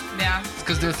 Yeah. It's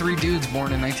because they're three dudes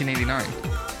born in 1989.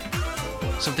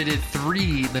 So if they did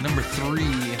the number 3.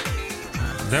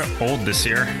 They're old this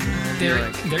year.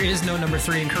 There is no number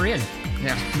 3 in Korean.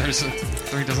 Yeah, there's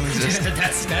 3 doesn't exist.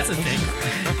 that's a thing.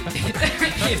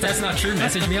 If that's not true,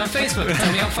 message me on Facebook.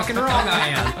 Tell me how fucking wrong I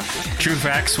am. True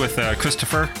Facts with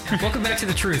Christopher. Welcome back to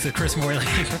The Truth with Chris Morley.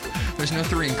 There's no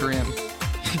 3 in Korean.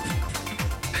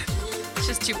 It's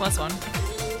just 2 plus 1.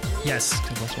 Yes.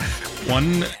 2 plus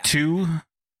 1. 1, 2,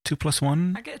 2 plus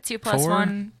 1. I get 2 plus 4?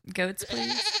 1 goats,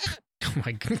 please. Oh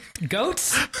my god.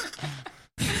 Goats?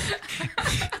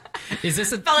 Is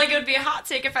this a... Felt like it would be a hot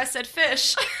take if I said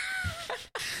fish.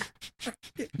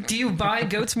 Do you buy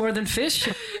goats more than fish?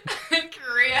 In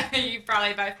Korea, you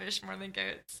probably buy fish more than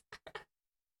goats.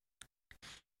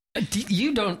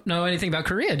 You don't know anything about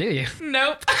Korea, do you?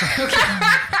 Nope.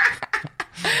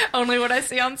 Only what I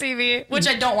see on TV, which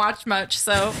I don't watch much,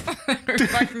 so we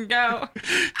fucking go.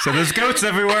 So there's goats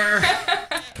everywhere.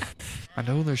 I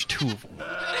know there's 2 of them.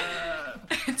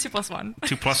 2 plus 1.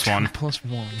 2 plus 1. Plus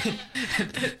 1.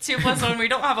 2 plus 1. We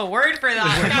don't have a word for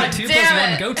that. Where God did 2 damn plus 1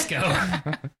 it. goats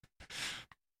go?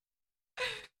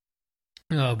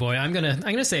 Oh boy, I'm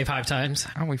gonna save Hive Times.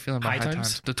 How are we feeling about High High Times?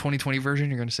 Times? The 2020 version,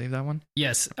 you're going to save that one?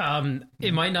 Yes.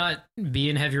 It might not be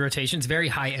in heavy rotation. It's very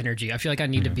high energy. I feel like I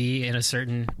need to be in a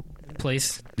certain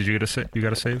place. Did you get a save? You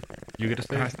got a save? You get a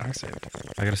save? I saved.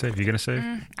 I got a save. You get a save?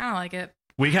 I don't like it.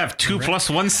 We have 2 plus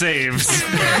 1 saves.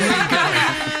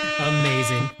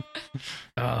 Amazing.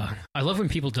 I love when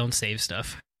people don't save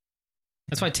stuff.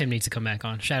 That's why Tim needs to come back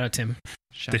on. Shout out Tim.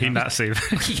 Did he not save?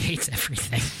 He hates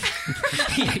everything.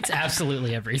 He hates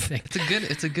absolutely everything.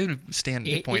 It's a good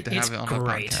standing point to it's have it on a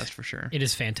great. podcast for sure. It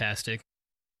is fantastic.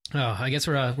 Oh, I guess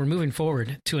we're moving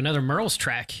forward to another Merle's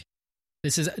track.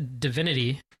 This is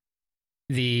Divinity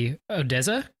the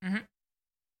Odessa. Mhm.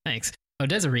 Thanks.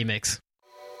 Odessa remix.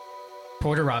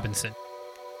 Porter Robinson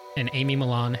and Amy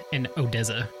Milan and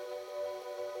Odessa.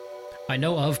 I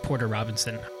know of Porter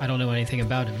Robinson. I don't know anything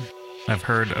about him. I've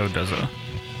heard Odessa.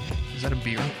 Is that a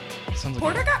beer? Sounds like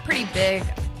Porter got pretty big,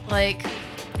 like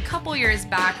a couple years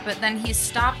back, but then he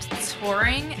stopped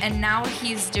touring, and now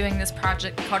he's doing this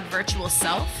project called Virtual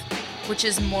Self, which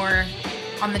is more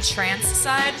on the trance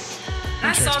side. And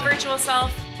I saw Interesting. Virtual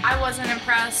Self. I wasn't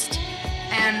impressed.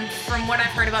 And from what I've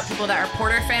heard about people that are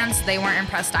Porter fans, they weren't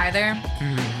impressed either.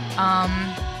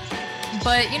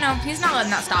 But, you know, he's not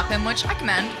letting that stop him, which I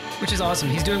commend. Which is awesome.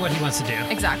 He's doing what he wants to do.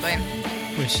 Exactly.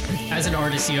 Which, as an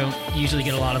artist, you don't usually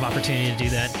get a lot of opportunity to do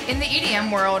that. In the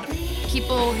EDM world,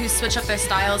 people who switch up their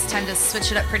styles tend to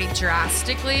switch it up pretty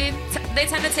drastically. They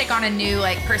tend to take on a new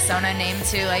like persona name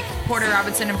too, like Porter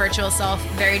Robinson and Virtual Self,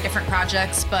 very different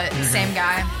projects, but same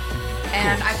guy.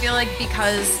 And I feel like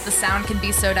because the sound can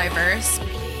be so diverse,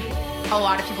 a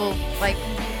lot of people like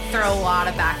throw a lot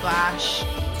of backlash.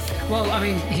 Well, I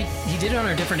mean, he did it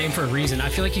under a different name for a reason. I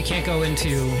feel like you can't go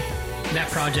into that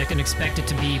project and expect it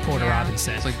to be Porter Yeah.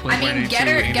 Robinson. It's like I mean, Blink-182,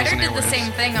 Getter Angels and did the Airwaves.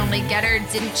 same thing, only Getter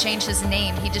didn't change his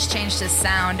name. He just changed his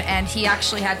sound, and he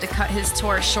actually had to cut his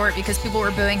tour short because people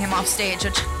were booing him off stage,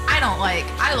 which I don't like.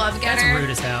 I love That's Getter. rude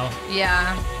as hell.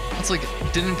 Yeah. It's like,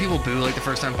 didn't people boo like the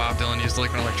first time Bob Dylan used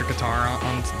like an electric guitar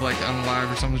on live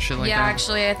or some shit like Yeah, that?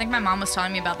 actually, I think my mom was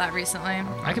telling me about that recently.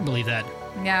 I can believe that.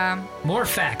 Yeah. More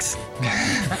facts.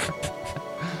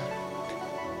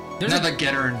 There's Not a, that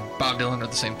Getter and Bob Dylan are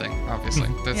the same thing, obviously.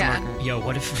 That's Yeah. not yo,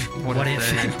 what if what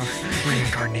if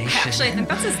reincarnation. Actually, I think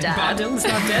that's his Bob dad. Dylan's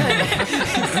not dead?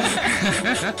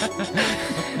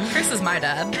 Chris is my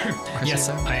dad. Yes,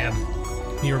 I am.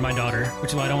 You're my daughter, which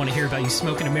is why I don't want to hear about you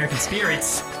smoking American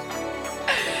spirits.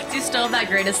 Do you still have that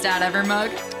greatest dad ever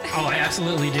mug? Oh, I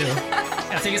absolutely do.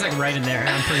 I think it's like right in there.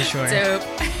 I'm pretty sure. Dope.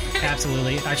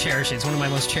 Absolutely, I cherish it. It's one of my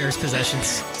most cherished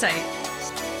possessions. Tight.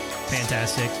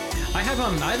 Fantastic. I have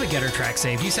a Getter track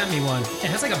saved. You sent me one.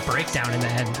 It has like a breakdown in the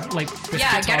end, like with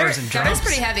Yeah, guitars and drums. Getter's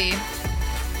pretty heavy.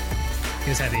 It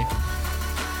was heavy.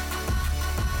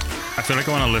 I feel like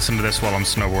I want to listen to this while I'm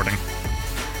snowboarding.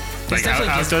 Like, definitely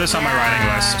I'll gives- throw this on my riding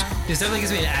list. This definitely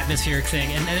gives me an atmospheric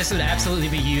thing, and this would absolutely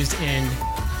be used in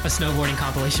a snowboarding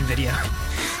compilation video.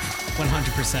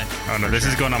 100%. Oh no, this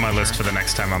is going on my list for the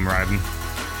next time I'm riding.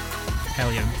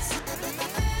 Hell yeah.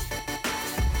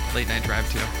 Late Night Drive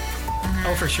too.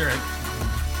 Oh, for sure.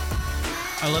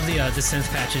 I love the synth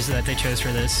patches that they chose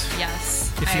for this.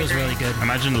 Yes. It I feels agree. really good.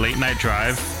 Imagine late night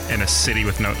drive in a city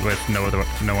with no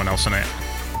one else in it.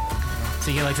 So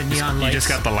you get like the neon You lights. just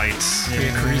got the lights. for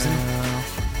your cruising.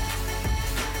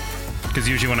 Because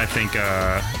usually when I think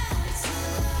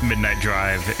midnight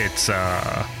drive, it's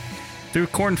through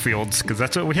cornfields, because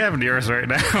that's what we have near us right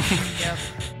now. Yep.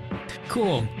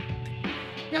 Cool.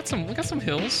 We got some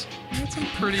hills. We got some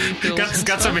pretty hills.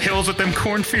 got some hills with them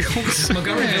cornfields.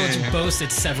 Montgomery Village boasts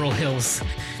its several hills.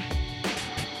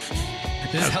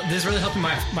 This is really helping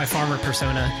my farmer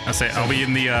persona. I say I'll be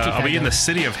in the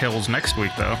city of hills next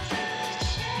week though.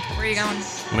 Where are you going?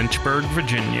 Lynchburg,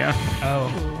 Virginia. Oh,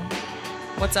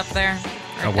 What's up there?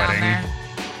 Or A down wedding. there?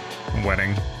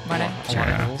 Wedding. Wedding. A lot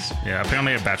of hills. Yeah,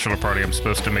 apparently a bachelor party I'm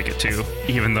supposed to make it to,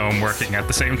 even though I'm working at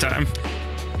the same time.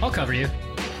 I'll cover you.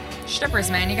 Strippers,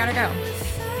 man, you gotta go.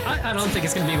 I don't think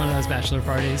it's gonna be one of those bachelor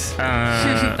parties.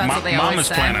 That's what they Mom always is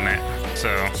say. planning it, so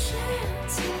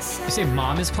You say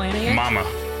mom is planning it? Mama.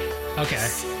 Okay.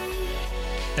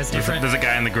 That's There's different. a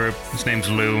guy in the group. His name's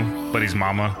Lou, but he's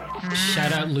Mama.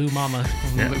 Shout out Lou Mama.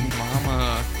 Yeah. Little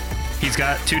Mama. He's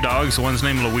got 2 dogs. One's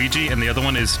named Luigi, and the other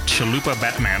one is Chalupa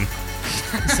Batman.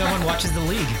 Someone watches the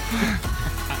league.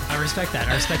 I respect that.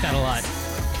 I respect that a lot.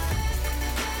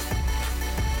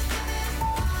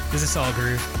 This is solid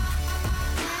groove.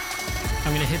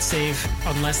 I'm gonna hit save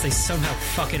unless they somehow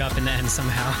fuck it up in the end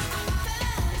somehow.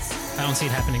 I don't see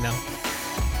it happening though.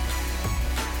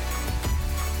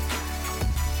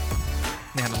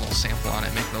 They had a little sample on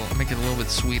it, make it a little bit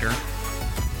sweeter.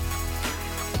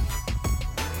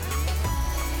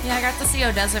 Yeah, I got to see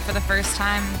Odessa for the first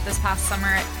time this past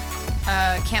summer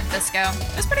at Camp Disco.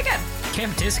 It was pretty good.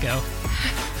 Camp Disco.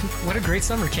 What a great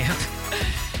summer camp.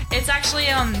 It's actually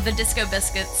the Disco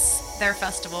Biscuits, their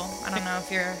festival. I don't know if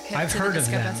you're hip I've to heard the of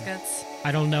Disco them. Biscuits.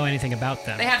 I don't know anything about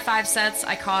them. They had 5 sets.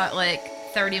 I caught like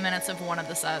 30 minutes of one of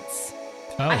the sets.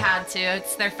 Oh, I had to.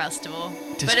 It's their festival.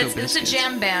 Disco but it's a Biscuits.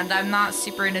 jam band. I'm not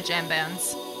super into jam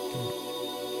bands.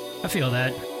 I feel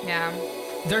that. Yeah.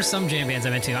 There's some jam bands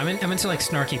I'm into. I'm into like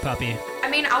Snarky Puppy. I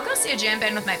mean, I'll go see a jam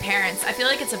band with my parents. I feel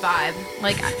like it's a vibe.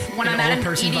 Like when An I'm at an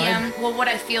all-person EDM, well, what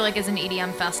I feel like is an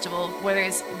EDM festival where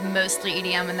there's mostly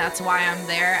EDM, and that's why I'm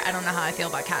there. I don't know how I feel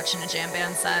about catching a jam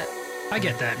band set. I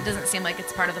get that. It doesn't seem like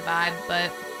it's part of the vibe,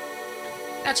 but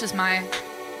that's just my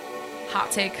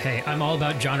hot take. Hey, I'm all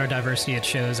about genre diversity at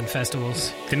shows and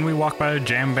festivals. Didn't we walk by a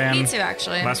jam band Me too,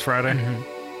 actually. last Friday?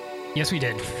 Yes, we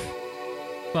did.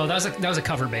 Well, that was a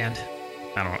cover band.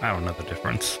 I don't know the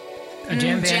difference. A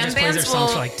jam band jam just plays their bands songs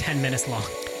will- for like 10 minutes long.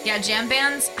 Yeah, jam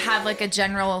bands have like a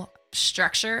general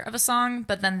structure of a song,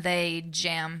 but then they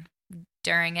jam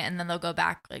during it, and then they'll go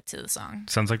back like to the song.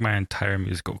 Sounds like my entire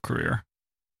musical career.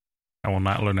 I will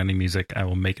not learn any music. I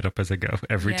will make it up as I go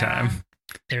every Yeah. time.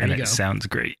 There And you it go. sounds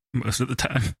great most of the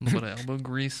time. A little bit of elbow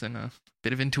grease and a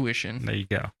bit of intuition. There you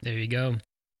go. There you go.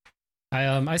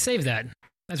 I saved that.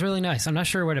 That's really nice. I'm not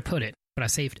sure where to put it, but I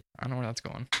saved it. I don't know where that's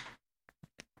going.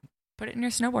 Put it in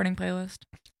your snowboarding playlist.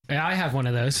 Yeah, I have one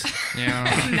of those.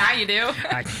 Yeah. Now you do.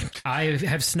 I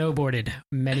have snowboarded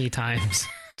many times.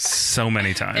 So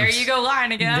many times. There you go,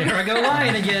 lying again. There I go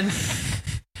lying again.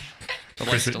 The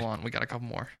light's still on. We got a couple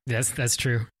more. That's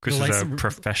true. Chris The is lights- a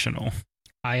professional.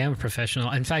 I am a professional.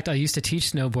 In fact, I used to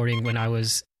teach snowboarding when I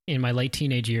was in my late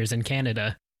teenage years in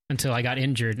Canada until I got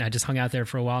injured, and I just hung out there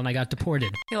for a while, and I got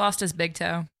deported. He lost his big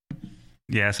toe.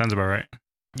 Yeah, sounds about right.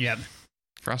 Yep.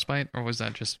 Frostbite, or was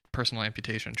that just personal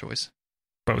amputation choice?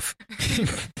 Both.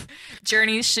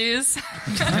 Journey's shoes.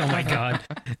 Oh my god.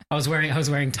 I was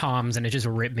wearing Toms, and it just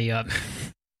ripped me up.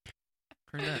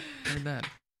 Heard that.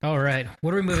 All right,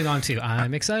 what are we moving on to?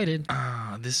 I'm excited.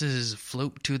 This is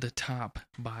Float to the Top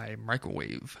by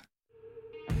Microwave.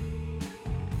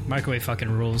 Microwave fucking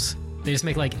rules. They just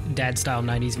make like dad style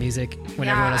 90s music when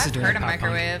Yeah, everyone else is I've doing heard of pop punk.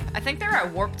 Microwave. I think they were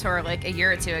at Warped Tour like a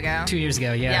year or two ago. 2 years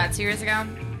ago, Yeah, 2 years ago.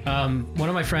 One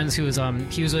of my friends who was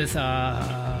he was with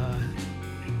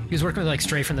he was working with like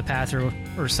Stray from the Path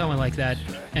or someone like that,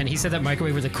 and he said that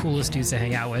Microwave were the coolest dudes to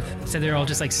hang out with. He said they're all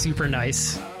just like super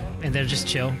nice and they're just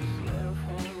chill.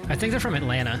 I think they're from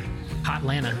Atlanta, Hot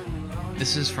Atlanta.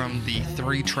 This is from the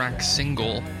 3-track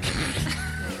single.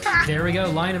 There we go,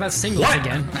 lying about singles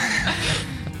again.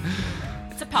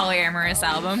 It's a polyamorous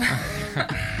album.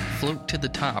 Float to the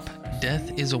Top.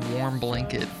 Death is a warm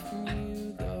blanket.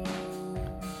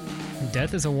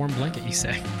 Death is a warm blanket, you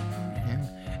say?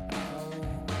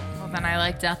 Well, then I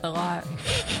like Death a lot.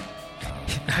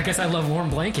 I guess I love warm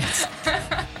blankets.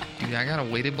 Dude, I got a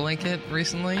weighted blanket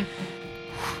recently.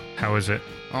 How is it?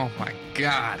 Oh my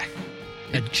god.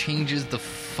 It changes the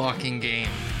fucking game.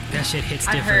 That shit hits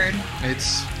I've different. heard.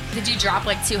 It's... Did you drop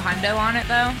like $200 on it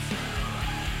though?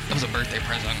 It was a birthday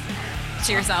present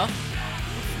To yourself?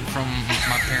 from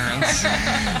my parents.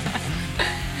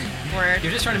 Word.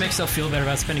 You're just trying to make yourself feel better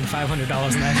about spending $500 on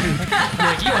that. You're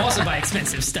like, you also buy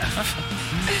expensive stuff.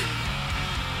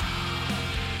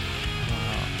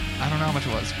 I don't know how much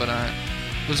it was, but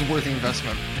it was a worthy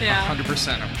investment. Yeah.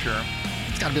 100%, I'm sure.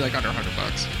 It's got to be like under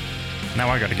 $100. Now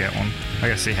I gotta get one. I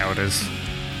gotta see how it is.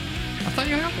 I thought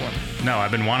you had one. No,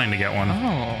 I've been wanting to get one.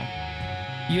 Oh.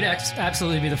 You'd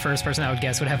absolutely be the first person I would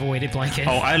guess would have a weighted blanket.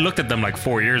 Oh, I looked at them like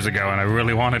 4 years ago and I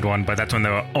really wanted one, but that's when they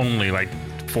were only like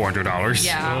 $400.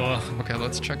 Yeah. Ugh. Okay,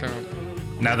 let's check out.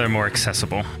 Now they're more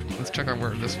accessible. Let's check out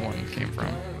where this one came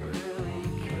from.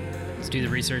 Let's do the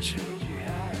research.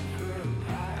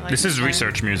 I like This is one.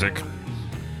 research music.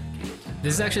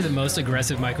 This is actually the most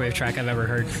aggressive Microwave track I've ever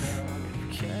heard.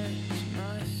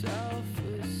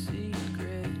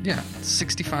 Yeah,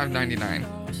 $65.99.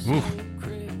 Ooh.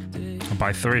 I'll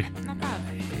buy 3. Not bad.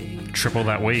 Triple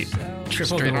that weight.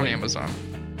 Triple Straight the on weight. Amazon.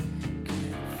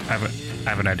 I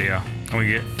have an idea. And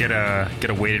we get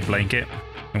a weighted blanket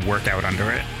and work out under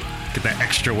it. Get that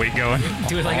extra weight going.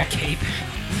 Do it like a cape.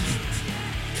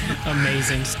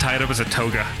 Amazing. Tie it up as a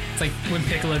toga. It's like when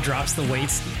Piccolo drops the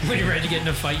weights. When you're ready to get in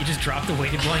a fight, you just drop the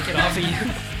weighted blanket off of you.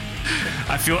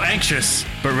 I feel anxious,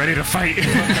 but ready to fight.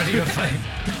 Ready to fight.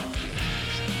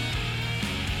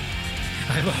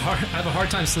 I have a hard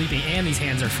time sleeping, and these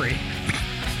hands are free.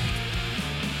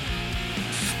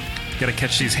 Gotta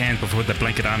catch these hands before we put the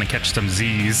blanket on and catch some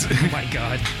Z's. Oh my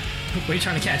god. What are you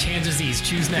trying to catch? Hands or Z's?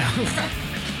 Choose now.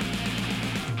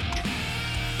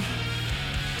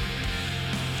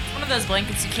 One of those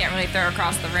blankets you can't really throw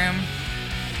across the room.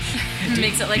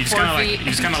 Makes it like you just 4 kinda feet. you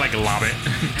just kind of like lob it.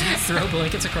 Throw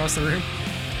blankets across the room.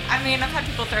 I mean, I've had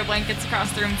people throw blankets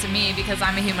across the room to me because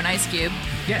I'm a human ice cube.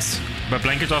 Yes. But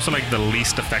blanket's also like the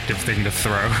least effective thing to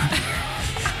throw.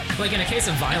 Like in a case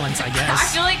of violence, I I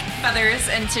guess. feel like feathers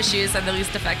and tissues are the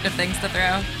least effective things to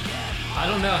throw. I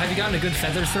don't know. Have you gotten a good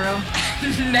feather throw?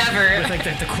 Never. With like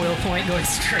the quill point going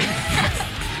straight?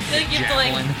 Like you have to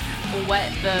Javelin. like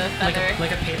wet the like feather.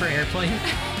 like a paper airplane.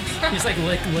 You just like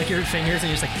lick your fingers and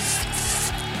you're just like.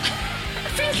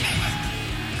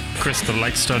 Chris, the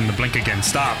light's starting to blink again.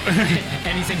 Stop.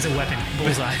 Anything's a weapon.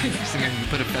 Bullseye. Just thinking you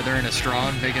put a feather in a straw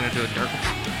and make it into a dart.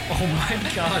 Oh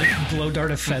my god. Blow dart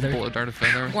a feather. Blow dart a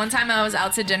feather. One time I was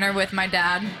out to dinner with my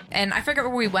dad, and I forget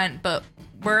where we went, but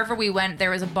wherever we went, there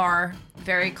was a bar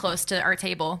very close to our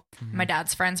table. My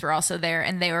dad's friends were also there,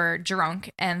 and they were drunk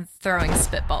and throwing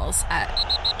spitballs at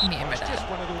me and my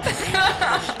dad.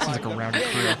 Sounds like a rowdy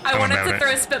crew. I wanted about to it.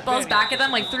 throw spitballs back at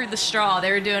them, like through the straw. They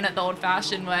were doing it the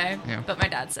old-fashioned way, Yeah. but my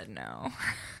dad said no.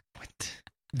 What?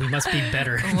 We must be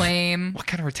better. Lame. What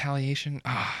kind of retaliation?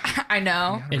 Ah, I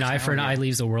know. An eye for an eye retaliate.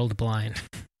 leaves the world blind.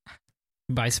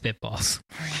 By spitballs.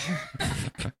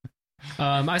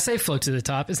 I say float to the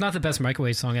top. It's not the best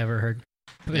microwave song I ever heard.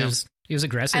 But Yeah. it was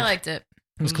aggressive. I liked it.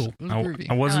 It was cool. It was I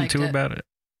groovy. wasn't liked too it. about it.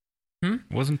 Hmm?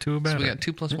 Wasn't too So about we it. got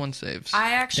 2+1 saves.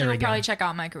 I actually There we will go. probably check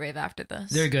out Microwave after this.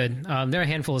 They're good. There are a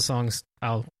handful of songs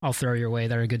I'll throw your way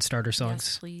that are good starter songs.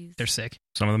 Yes, please. They're sick.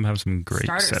 Some of them have some great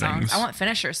Starter settings. songs. I want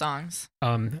finisher songs.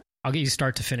 I'll get you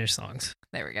start to finish songs.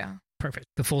 There we go. Perfect.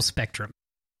 The full spectrum.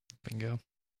 Bingo.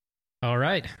 All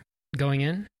right. Going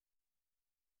in.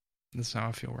 This is how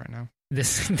I feel right now.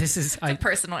 This is It's a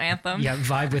personal anthem. yeah,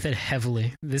 vibe with it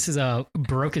heavily. This is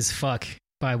Broke as Fuck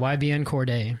by YBN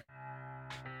Cordae.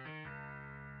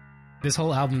 This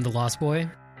whole album, The Lost Boy,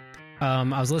 I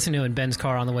was listening to it in Ben's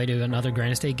car on the way to another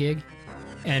Granite State gig,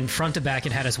 and front to back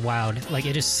it had us wowed. Like,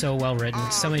 it is so well written,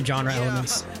 so many genre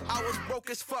elements. I was broke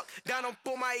as fuck, down on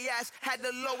for my ass, had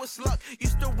the lowest luck.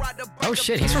 Used to ride the bike Oh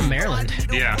shit, he's from Maryland.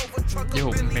 Yeah.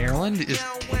 Yo, Maryland is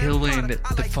killing the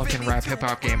fucking rap hip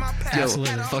hop game. Yo,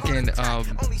 Absolutely. fucking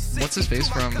what's his face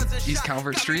from East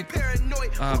Calvert Street?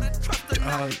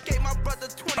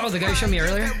 Oh, the guy you showed me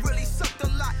earlier?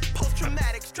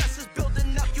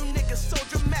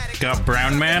 Got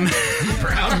Brown Man.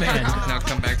 Brown Man. Now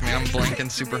come back to me. I'm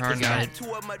blanking super hard Got now. it.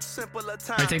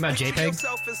 Are you thinking about JPEG?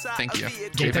 Thank you.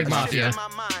 JPEG Mafia.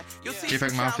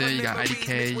 JPEG Mafia, you got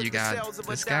IDK, you got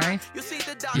this guy.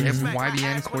 You have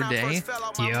YBN Cordae.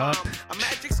 Yup.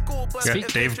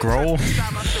 Got Dave Grohl.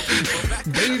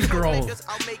 Dave Grohl.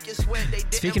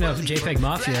 Speaking of JPEG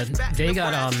Mafia, they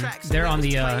got they're on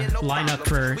the lineup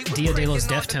for Dia de los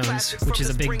Deftones, which is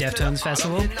a big Deftones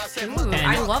festival. Ooh,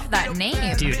 I love that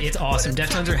name. Dude, it's awesome.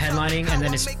 Deftones are headlining, and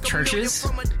then it's Churches,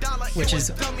 which is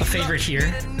a favorite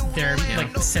here. They're like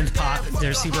synth pop.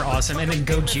 They're super awesome. And then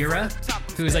Gojira,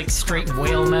 who's like straight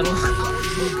whale metal.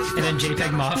 And then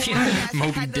JPEG Mafia.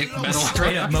 Moby Dick metal.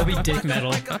 Straight up Moby Dick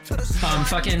metal.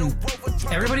 Fucking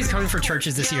everybody's coming for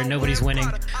Churches this year. Nobody's winning.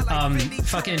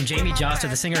 Fucking Jamie Josta,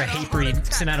 the singer of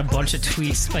Hatebreed, sent out a bunch of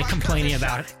tweets like complaining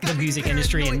about the music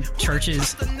industry and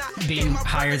Churches being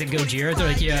higher than Gojira. They're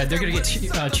like, yeah, they're gonna get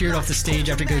cheered off the stage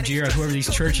after Gojira. Whoever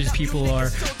these Churches people are,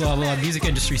 blah blah. Music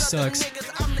industry sucks.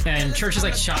 And Churches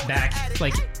like shot back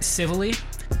like civilly.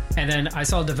 And then I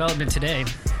saw a development today.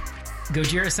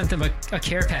 Gojira sent them a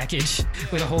care package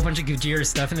with a whole bunch of Gojira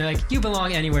stuff, and they're like, you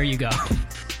belong anywhere you go.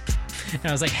 And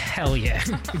I was like, hell yeah.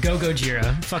 Go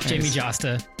Gojira. Fuck Jamie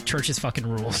Josta. Churches fucking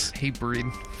rules.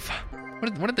 Hatebreed.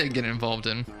 What did they get involved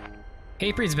in?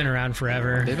 Hatebreed's been around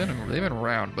forever. They've been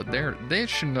around, but they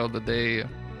should know that they're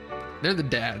the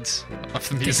dads of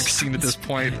the music scene at this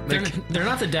point. They're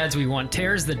not the dads we want.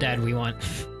 Terror's the dad we want.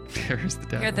 There's the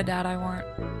dad. You're the dad I want.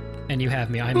 And you have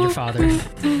me. I'm your father.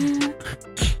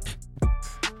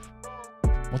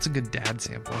 What's a good dad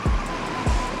sample?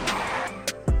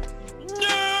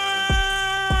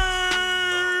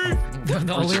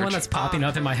 The only one that's popping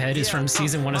up in my head is from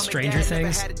season 1 of Stranger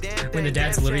Things, when the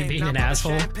dad's literally being an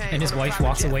asshole and his wife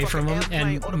walks away from him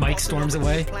and Mike storms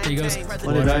away. And he goes,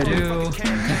 what did I do?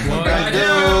 What did I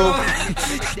do?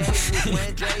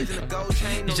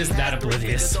 He's just that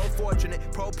oblivious. That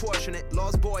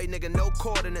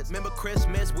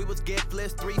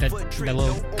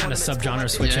little kind of subgenre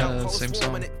switch Yeah, up. same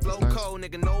song. It's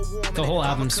nice. The whole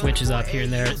album switches up here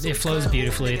and there. It flows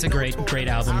beautifully. It's a great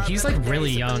album. He's like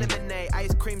really young.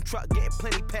 Ice cream truck getting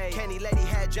plenty pay. Kenny lady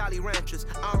had Jolly Ranchers.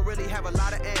 I don't really have a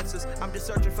lot of answers. I'm just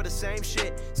searching for the same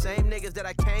shit. Same niggas that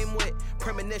I came with.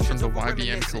 Premonitions From the of a YBN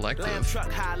reminiscent. Collective. Lamb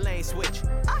truck, high lane switch.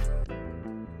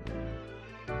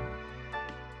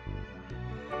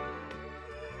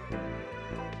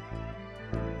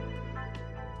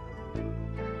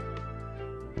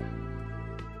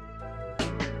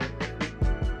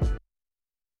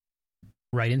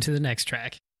 Right into the next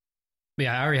track. But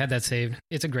yeah, I already had that saved.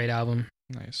 It's a great album.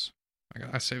 Nice.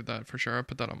 I saved that for sure. I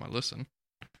put that on my listen.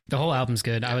 The whole album's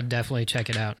good. I would definitely check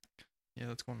it out. Yeah,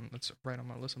 that's right on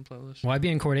my listen playlist.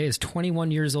 YBN Cordae is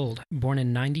 21 years old, born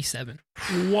in 97.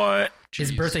 What?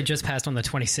 His Jeez. birthday just passed on the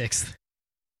 26th.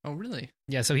 Oh, really?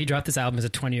 Yeah, so he dropped this album as a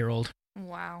 20-year-old.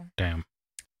 Wow. Damn.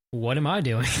 What am I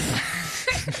doing?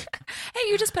 Hey,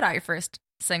 you just put out your first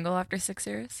single after 6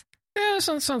 years. Yeah,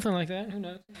 something like that. Who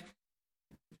knows?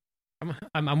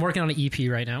 I'm working on an EP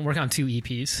right now. I'm working on 2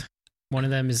 EPs. One of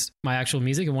them is my actual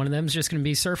music, and one of them is just going to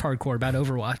be surf hardcore about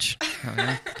Overwatch. Oh,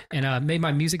 yeah. And made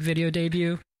my music video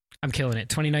debut. I'm killing it.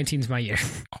 2019 is my year.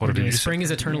 What did you say? Spring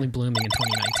is eternally blooming in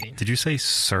 2019. Did you say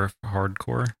surf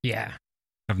hardcore? Yeah.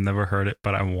 I've never heard it,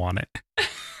 but I want it.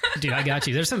 Dude, I got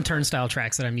you. There's some turnstile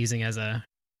tracks that I'm using as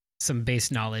some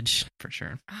base knowledge. For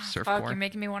sure. Fuck, Surfcore. you're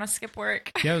making me want to skip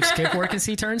work. Yo, skip work and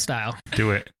see turnstile.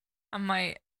 Do it. I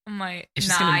might. It's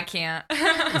just gonna- I can't.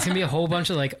 It's gonna be a whole bunch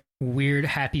of like weird,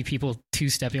 happy people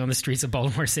two-stepping on the streets of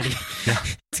Baltimore City. Yeah.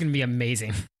 It's gonna be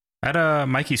amazing. I had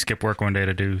Mikey skip work one day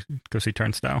to go see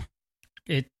Turnstile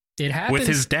It happens. with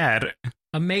his dad.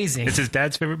 Amazing. It's his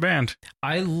dad's favorite band.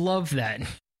 I love that.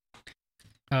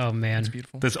 Oh man, It's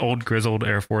beautiful. This old grizzled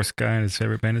Air Force guy, and his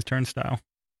favorite band is Turnstile.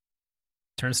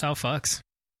 turnstile fucks.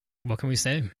 What can we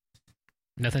say?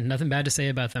 Nothing bad to say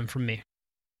about them from me.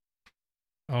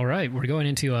 All right, we're going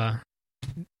into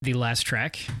the last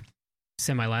track,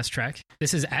 semi-last track.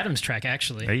 This is Adam's track,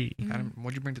 actually. Hey, Adam,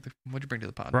 what'd you bring to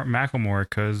the pod? brought Macklemore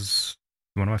because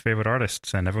one of my favorite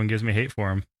artists, and everyone gives me hate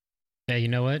for him. Yeah, you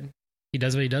know what? He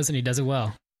does what he does, and he does it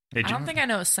well. Hey, I don't think I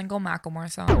know a single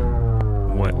Macklemore song.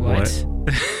 What?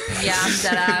 Yeah, I'm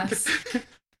dead ass.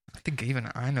 I think even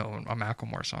I know a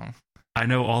Macklemore song. I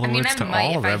know all the I mean, words I to might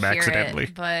all of if them I hear accidentally.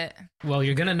 it, but Well,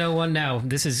 you're gonna know one now.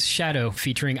 This is Shadow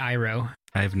featuring Iroh.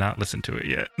 I have not listened to it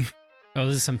yet. Oh,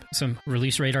 this is some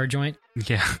release radar joint.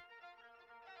 Yeah.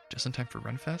 Just in time for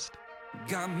Renfest?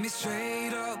 Got me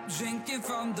straight up drinking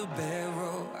from the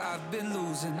barrel. I've been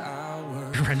losing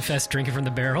hours. Renfest drinking from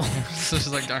the barrel. So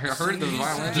it's like, I heard the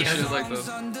violin. Yeah. Shit, like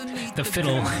the The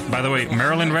fiddle. By the way,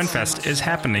 Maryland Renfest is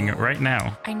happening right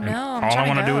now. I And know. I'm all I trying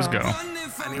want to do is go. go.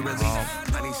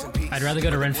 I'd rather go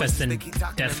to Renfest than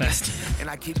Deathfest.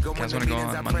 You guys want to go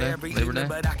on Monday, Labor Day?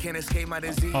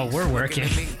 Oh, we're working.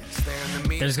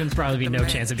 There's gonna probably be no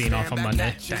chance of being off on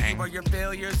Monday. Dang.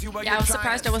 Yeah, I was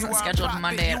surprised I wasn't scheduled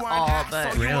Monday at all,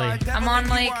 but Really? I'm on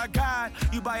like 2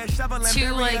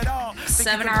 like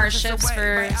 7-hour shifts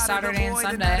for Saturday and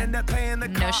Sunday.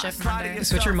 No shift Monday.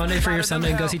 Switch your Monday for your Sunday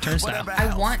and go see Turnstile.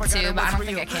 I want to, but I don't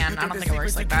think I can. I don't think it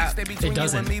works like that. It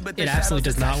doesn't. It absolutely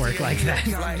does not work like that.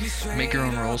 Make your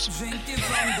own rules. Drinking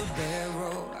from the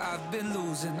barrel. I've been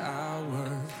losing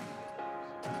hours.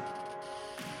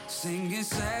 Singing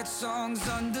sad songs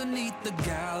underneath the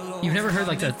gallows. You've never heard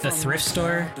like the thrift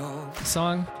store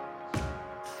song?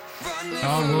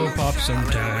 I will pop some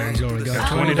tags. Only got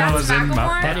 $20 that's in my Macklemore?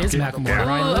 pocket. That is Macklemore. Yeah.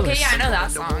 Ryan Ooh, okay, Lewis. yeah, I know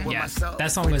that song. Yeah,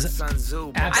 that song was I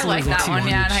absolutely like that too one,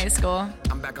 yeah, in huge. high school.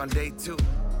 I'm back on day 2.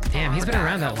 Damn, he's been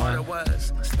around that long. Oh,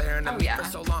 yeah. I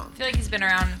feel like he's been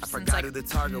around since like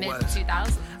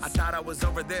mid-2000s. I thought I was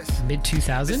over this. Mid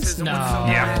 2000s? No.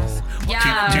 Yeah. Yeah.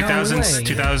 2000s, way.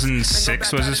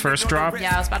 2006 was his first drop.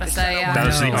 Yeah, I was about to say, yeah. That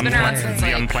was the No. He's been around unplanned, since the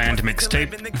like... unplanned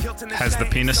mixtape. Has the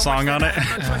penis song on it.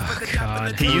 Oh,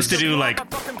 God. He used to do like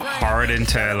hard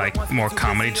into like more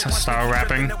comedy style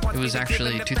rapping. It was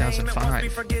actually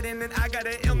 2005.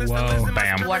 Whoa,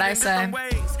 bam. What'd I say?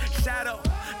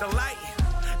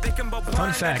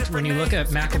 Fun fact, when you look at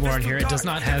Macklemore in here, it does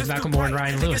not have Macklemore and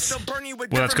Ryan Lewis. Well,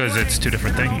 that's because it's two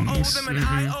different things. Doesn't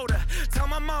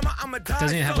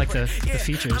even have like the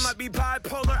features.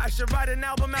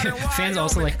 Fans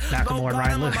also like Macklemore and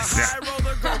Ryan Lewis.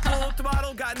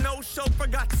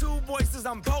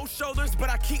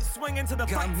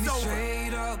 Got me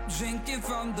straight up drinking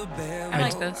from the barrel. I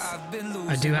like this. I've been losing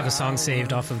I do have a song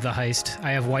saved off of The Heist.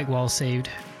 I have White Wall saved.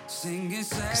 Singing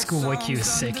sad Schoolboy Q is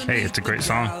sick. Hey, it's a great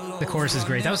song. The chorus is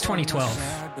great. That was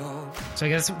 2012. So I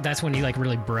guess that's when he like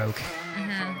really broke.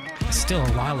 Still a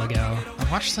while ago.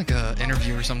 I watched like a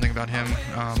interview or something about him,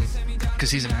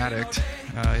 because he's an addict.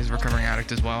 He's a recovering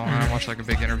addict as well. And I watched like a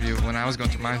big interview when I was going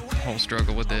through my whole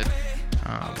struggle with it.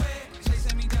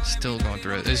 Still going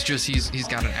through it. It's just he's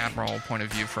got an admirable point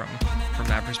of view from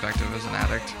that perspective as an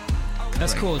addict.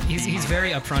 That's cool. He's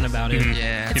very upfront about it.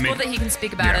 Yeah, It's He cool make- that he can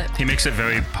speak about it. He makes it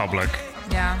very public.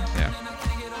 Yeah. yeah,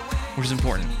 which is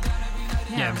important.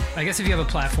 Yeah. I guess if you have a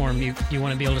platform, you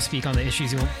want to be able to speak on the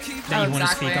issues that you want to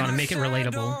exactly. speak on and make it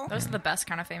relatable. Those are the best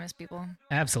kind of famous people.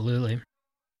 Absolutely.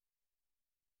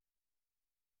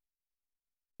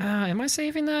 Am I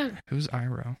saving that? Who's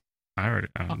Iroh? I already,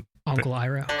 Uncle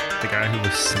Iroh. the guy who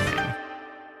was singing,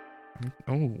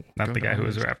 Oh, not go the guy who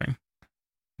was dogs. rapping.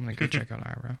 I'm gonna go check out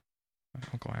Iroh.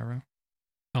 Uncle Iroh.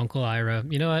 Uncle Ira.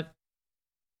 You know what?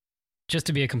 Just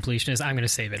to be a completionist, I'm going to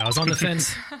save it. I was on the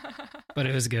fence, but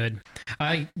it was good.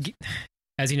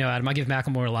 As you know, Adam, I give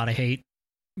Macklemore a lot of hate,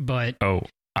 but Oh,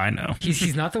 I know.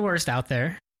 he's not the worst out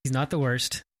there. He's not the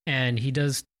worst, and he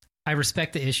does. I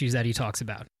respect the issues that he talks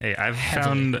about. Hey, I've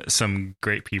Heavily. found some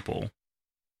great people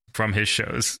from his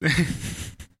shows.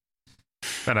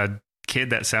 But a kid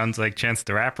that sounds like Chance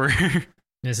the Rapper.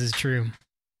 This is true.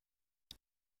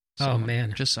 Oh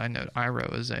man! Just side note, Iro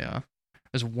is a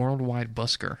worldwide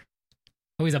busker.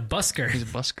 Oh, he's a busker. He's a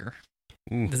busker.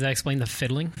 Ooh. Does that explain the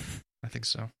fiddling? I think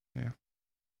so. Yeah.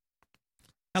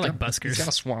 I like He's buskers. got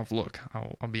a suave look.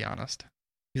 I'll be honest.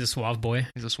 He's a suave boy.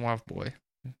 He's a suave boy.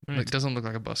 All right. It doesn't look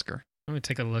like a busker. Let me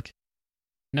take a look.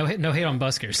 No hate on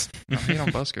buskers. No, hate on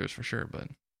buskers for sure, but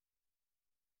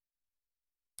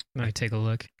Let me take a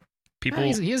look. People,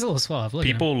 He is a little suave. Look at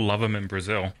him. people love him in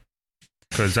Brazil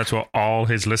because that's where all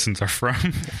his listens are from.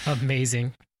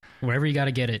 Amazing. Wherever you got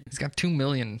to get it. he's got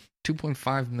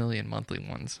 2.5 million monthly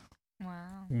ones.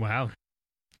 Wow. Wow.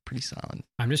 Pretty solid.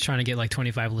 I'm just trying to get like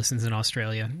 25 listens in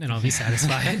Australia and I'll be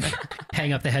satisfied.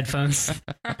 Hang up the headphones.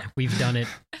 We've done it.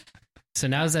 So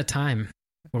now's that time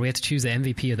where we have to choose the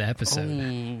MVP of the episode.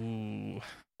 Oh,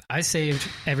 I saved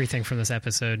everything from this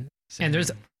episode. And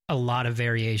there's a lot of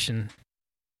variation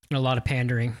and a lot of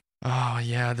pandering. Oh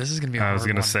yeah, this is gonna be. I was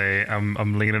gonna say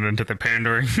I'm leaning into the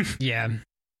pandering. Yeah.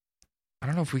 I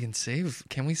don't know if we can save.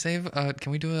 Can we save?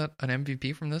 Can we do an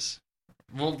MVP from this?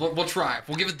 We'll try.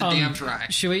 We'll give it the damn try.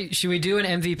 Should we do an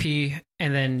MVP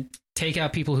and then take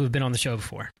out people who've been on the show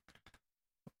before?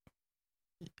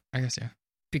 I guess yeah.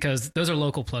 Because those are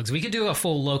local plugs. We could do a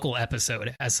full local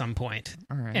episode at some point.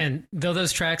 All right. And though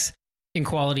those tracks in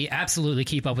quality absolutely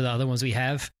keep up with the other ones we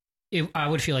have, I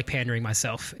would feel like pandering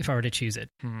myself if I were to choose it.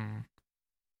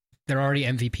 They're already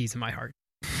MVPs in my heart.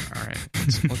 All right.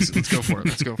 Let's go for it.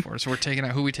 Let's go for it. So we're taking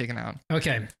out. Who are we taking out?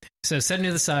 Okay. So setting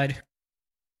to the side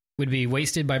would be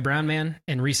Wasted by Brown Man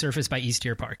and Resurfaced by East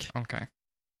Deer Park. Okay.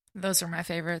 Those are my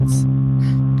favorites.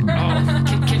 Oh,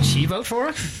 can she vote for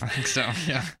him? I think so.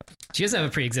 Yeah. She doesn't have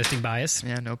a pre-existing bias.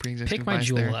 Yeah. No pre-existing. Pick my bias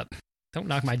jewel there. up. Don't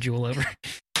knock my jewel over.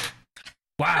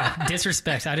 Wow.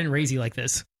 Disrespect. I didn't raise you like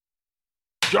this.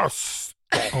 Just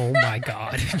Oh my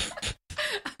God.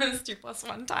 Those 2 +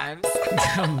 1 times.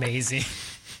 Amazing.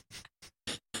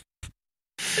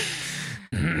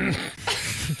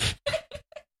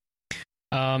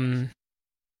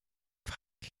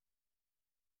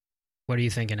 What are you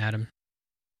thinking, Adam?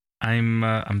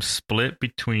 I'm split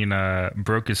between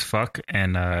Broke as Fuck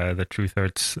and the Truth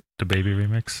Hurts the Baby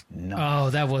remix. Oh,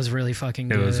 that was really fucking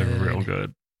good. It was real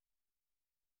good.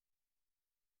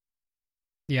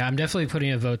 Yeah, I'm definitely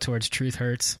putting a vote towards Truth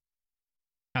Hurts.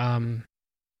 I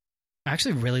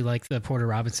actually really like the Porter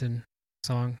Robinson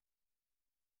song.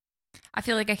 I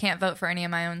feel like I can't vote for any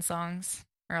of my own songs,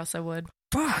 or else I would.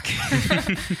 Fuck.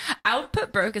 I would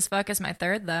put Broke as Fuck as my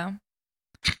third, though.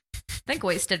 I think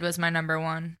Wasted was my number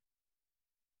 1.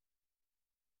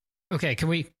 Okay, are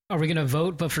we going to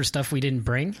vote but for stuff we didn't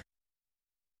bring?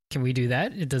 Can we do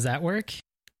that? Does that work?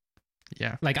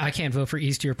 Yeah. Like, I can't vote for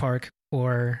East Deer Park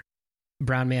or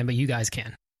Brown Man, but you guys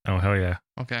can. Oh, hell yeah.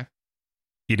 Okay.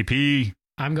 EDP.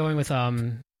 I'm going with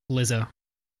Lizzo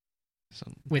So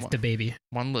with the baby.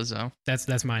 one Lizzo,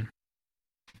 That's mine.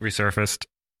 Resurfaced.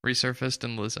 Resurfaced,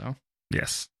 and Lizzo.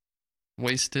 Yes.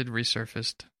 Wasted,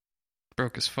 Resurfaced,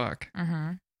 Broke as Fuck.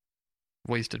 Mm-hmm.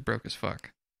 Wasted, Broke as Fuck.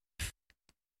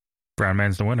 Brown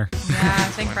Man's the winner. Yeah, I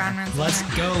think Brown Man's the Let's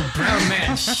winner. go, Brown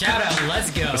Man. Shout out. Let's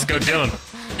go. Let's go, Dylan.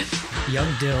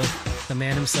 Young Dill, the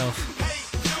man himself.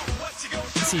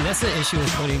 See, that's the issue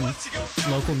with putting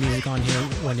local music on here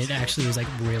when it actually is like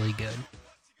really good.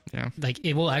 Yeah. Like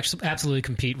it will actually absolutely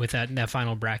compete with that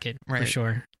final bracket for Right.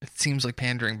 sure. It seems like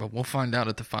pandering, but we'll find out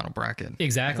at the final bracket.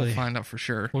 Exactly. We'll find out for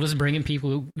sure. We'll just bring in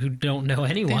people who don't know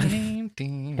anyone.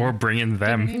 Or bring in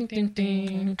them. Bring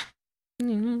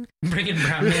in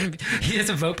Brown Man. He has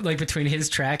a vote like between his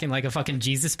track and like a fucking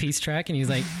Jesus Piece track, and he's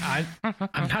like,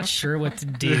 I'm not sure what to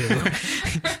do.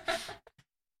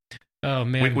 Oh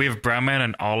man, We have Brown Man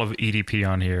and all of EDP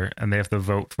on here, and they have to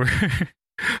vote for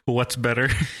what's better.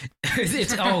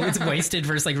 it's Wasted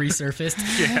versus like Resurfaced.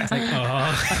 Yeah. It's like,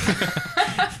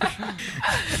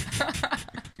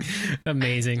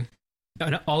 amazing.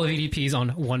 And all of EDP's on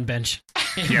one bench.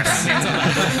 Yes.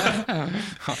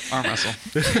 Arm wrestle.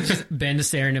 Just Ben is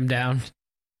staring him down.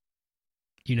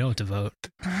 You know what to vote.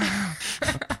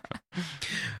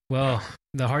 Well,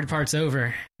 the hard part's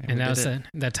over, and now it's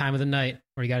that time of the night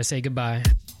where you got to say goodbye.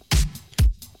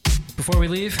 Before we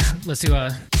leave, let's do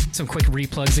some quick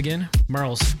replugs again.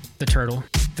 Merles, the turtle,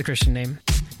 the Christian name.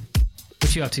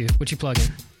 What you up to? What you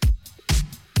plugging?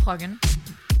 Plugging.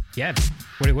 Yeah.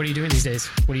 What are you doing these days?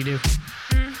 What do you do?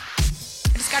 I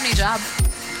just got a new job.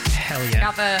 Hell yeah.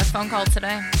 Got the phone call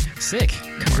today. Sick.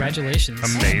 Congratulations.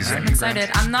 Amazing. I'm excited.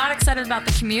 I'm not excited about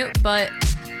the commute, but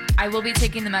I will be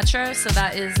taking the metro, so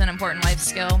that is an important life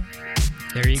skill.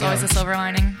 There you It's go. always a silver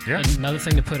lining. Yeah. Another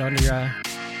thing to put on your...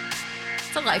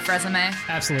 It's a life resume.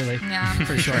 Absolutely. Yeah.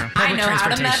 For sure. I Public know how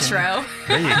to transportation. metro.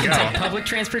 There you Take go. public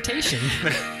transportation.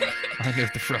 I know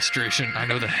the frustration. I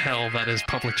know the hell that is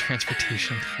public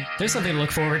transportation. There's something to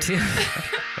look forward to.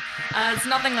 It's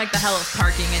nothing like the hell of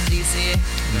parking in DC.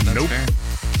 That's Nope. fair.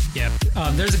 Yep.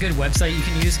 There's a good website you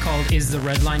can use called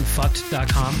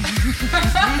istheredlinefucked.com.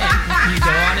 And you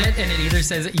go on it, and it either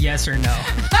says yes or no.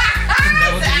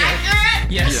 That will give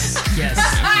you yes.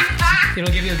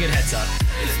 It'll give you a good heads up.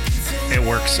 It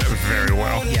works very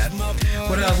well. Yeah.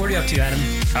 What are you up to, Adam?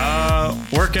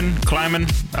 Working, climbing,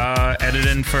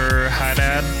 editing for Hi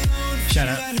Dad. Shout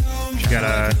out.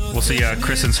 We'll see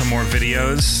Chris in some more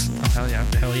videos. Oh, hell yeah.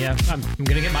 Hell yeah. I'm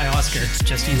gonna get my Oscar.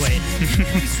 Just you wait.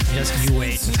 Just you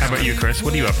wait. How about you, Chris?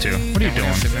 What are you up to? What are you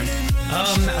doing?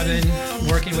 I've been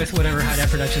working with whatever High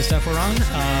Def production stuff we're on.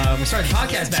 We started the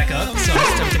podcast back up, so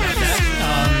I'm stoked about that.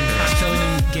 I'm filling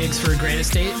in gigs for Grand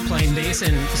Estate, playing bass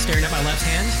and staring at my left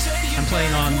hand. I'm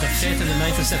playing on the 5th and the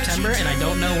 9th of September, and I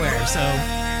don't know where, so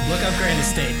look up Grand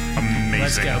Estate. Amazing.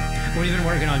 Let's go. What have you been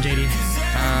working on, JD?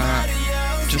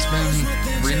 Just been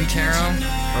reading tarot,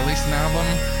 released an album,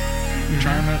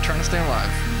 trying to stay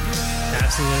alive.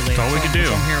 Absolutely. That's all we can do.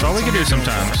 That's all we can do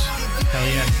sometimes. Hell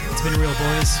yeah. It's been real,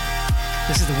 boys.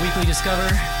 This is the Weekly Discover,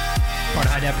 part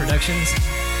of High Def Productions.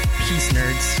 Peace,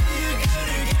 nerds.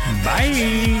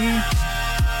 Bye.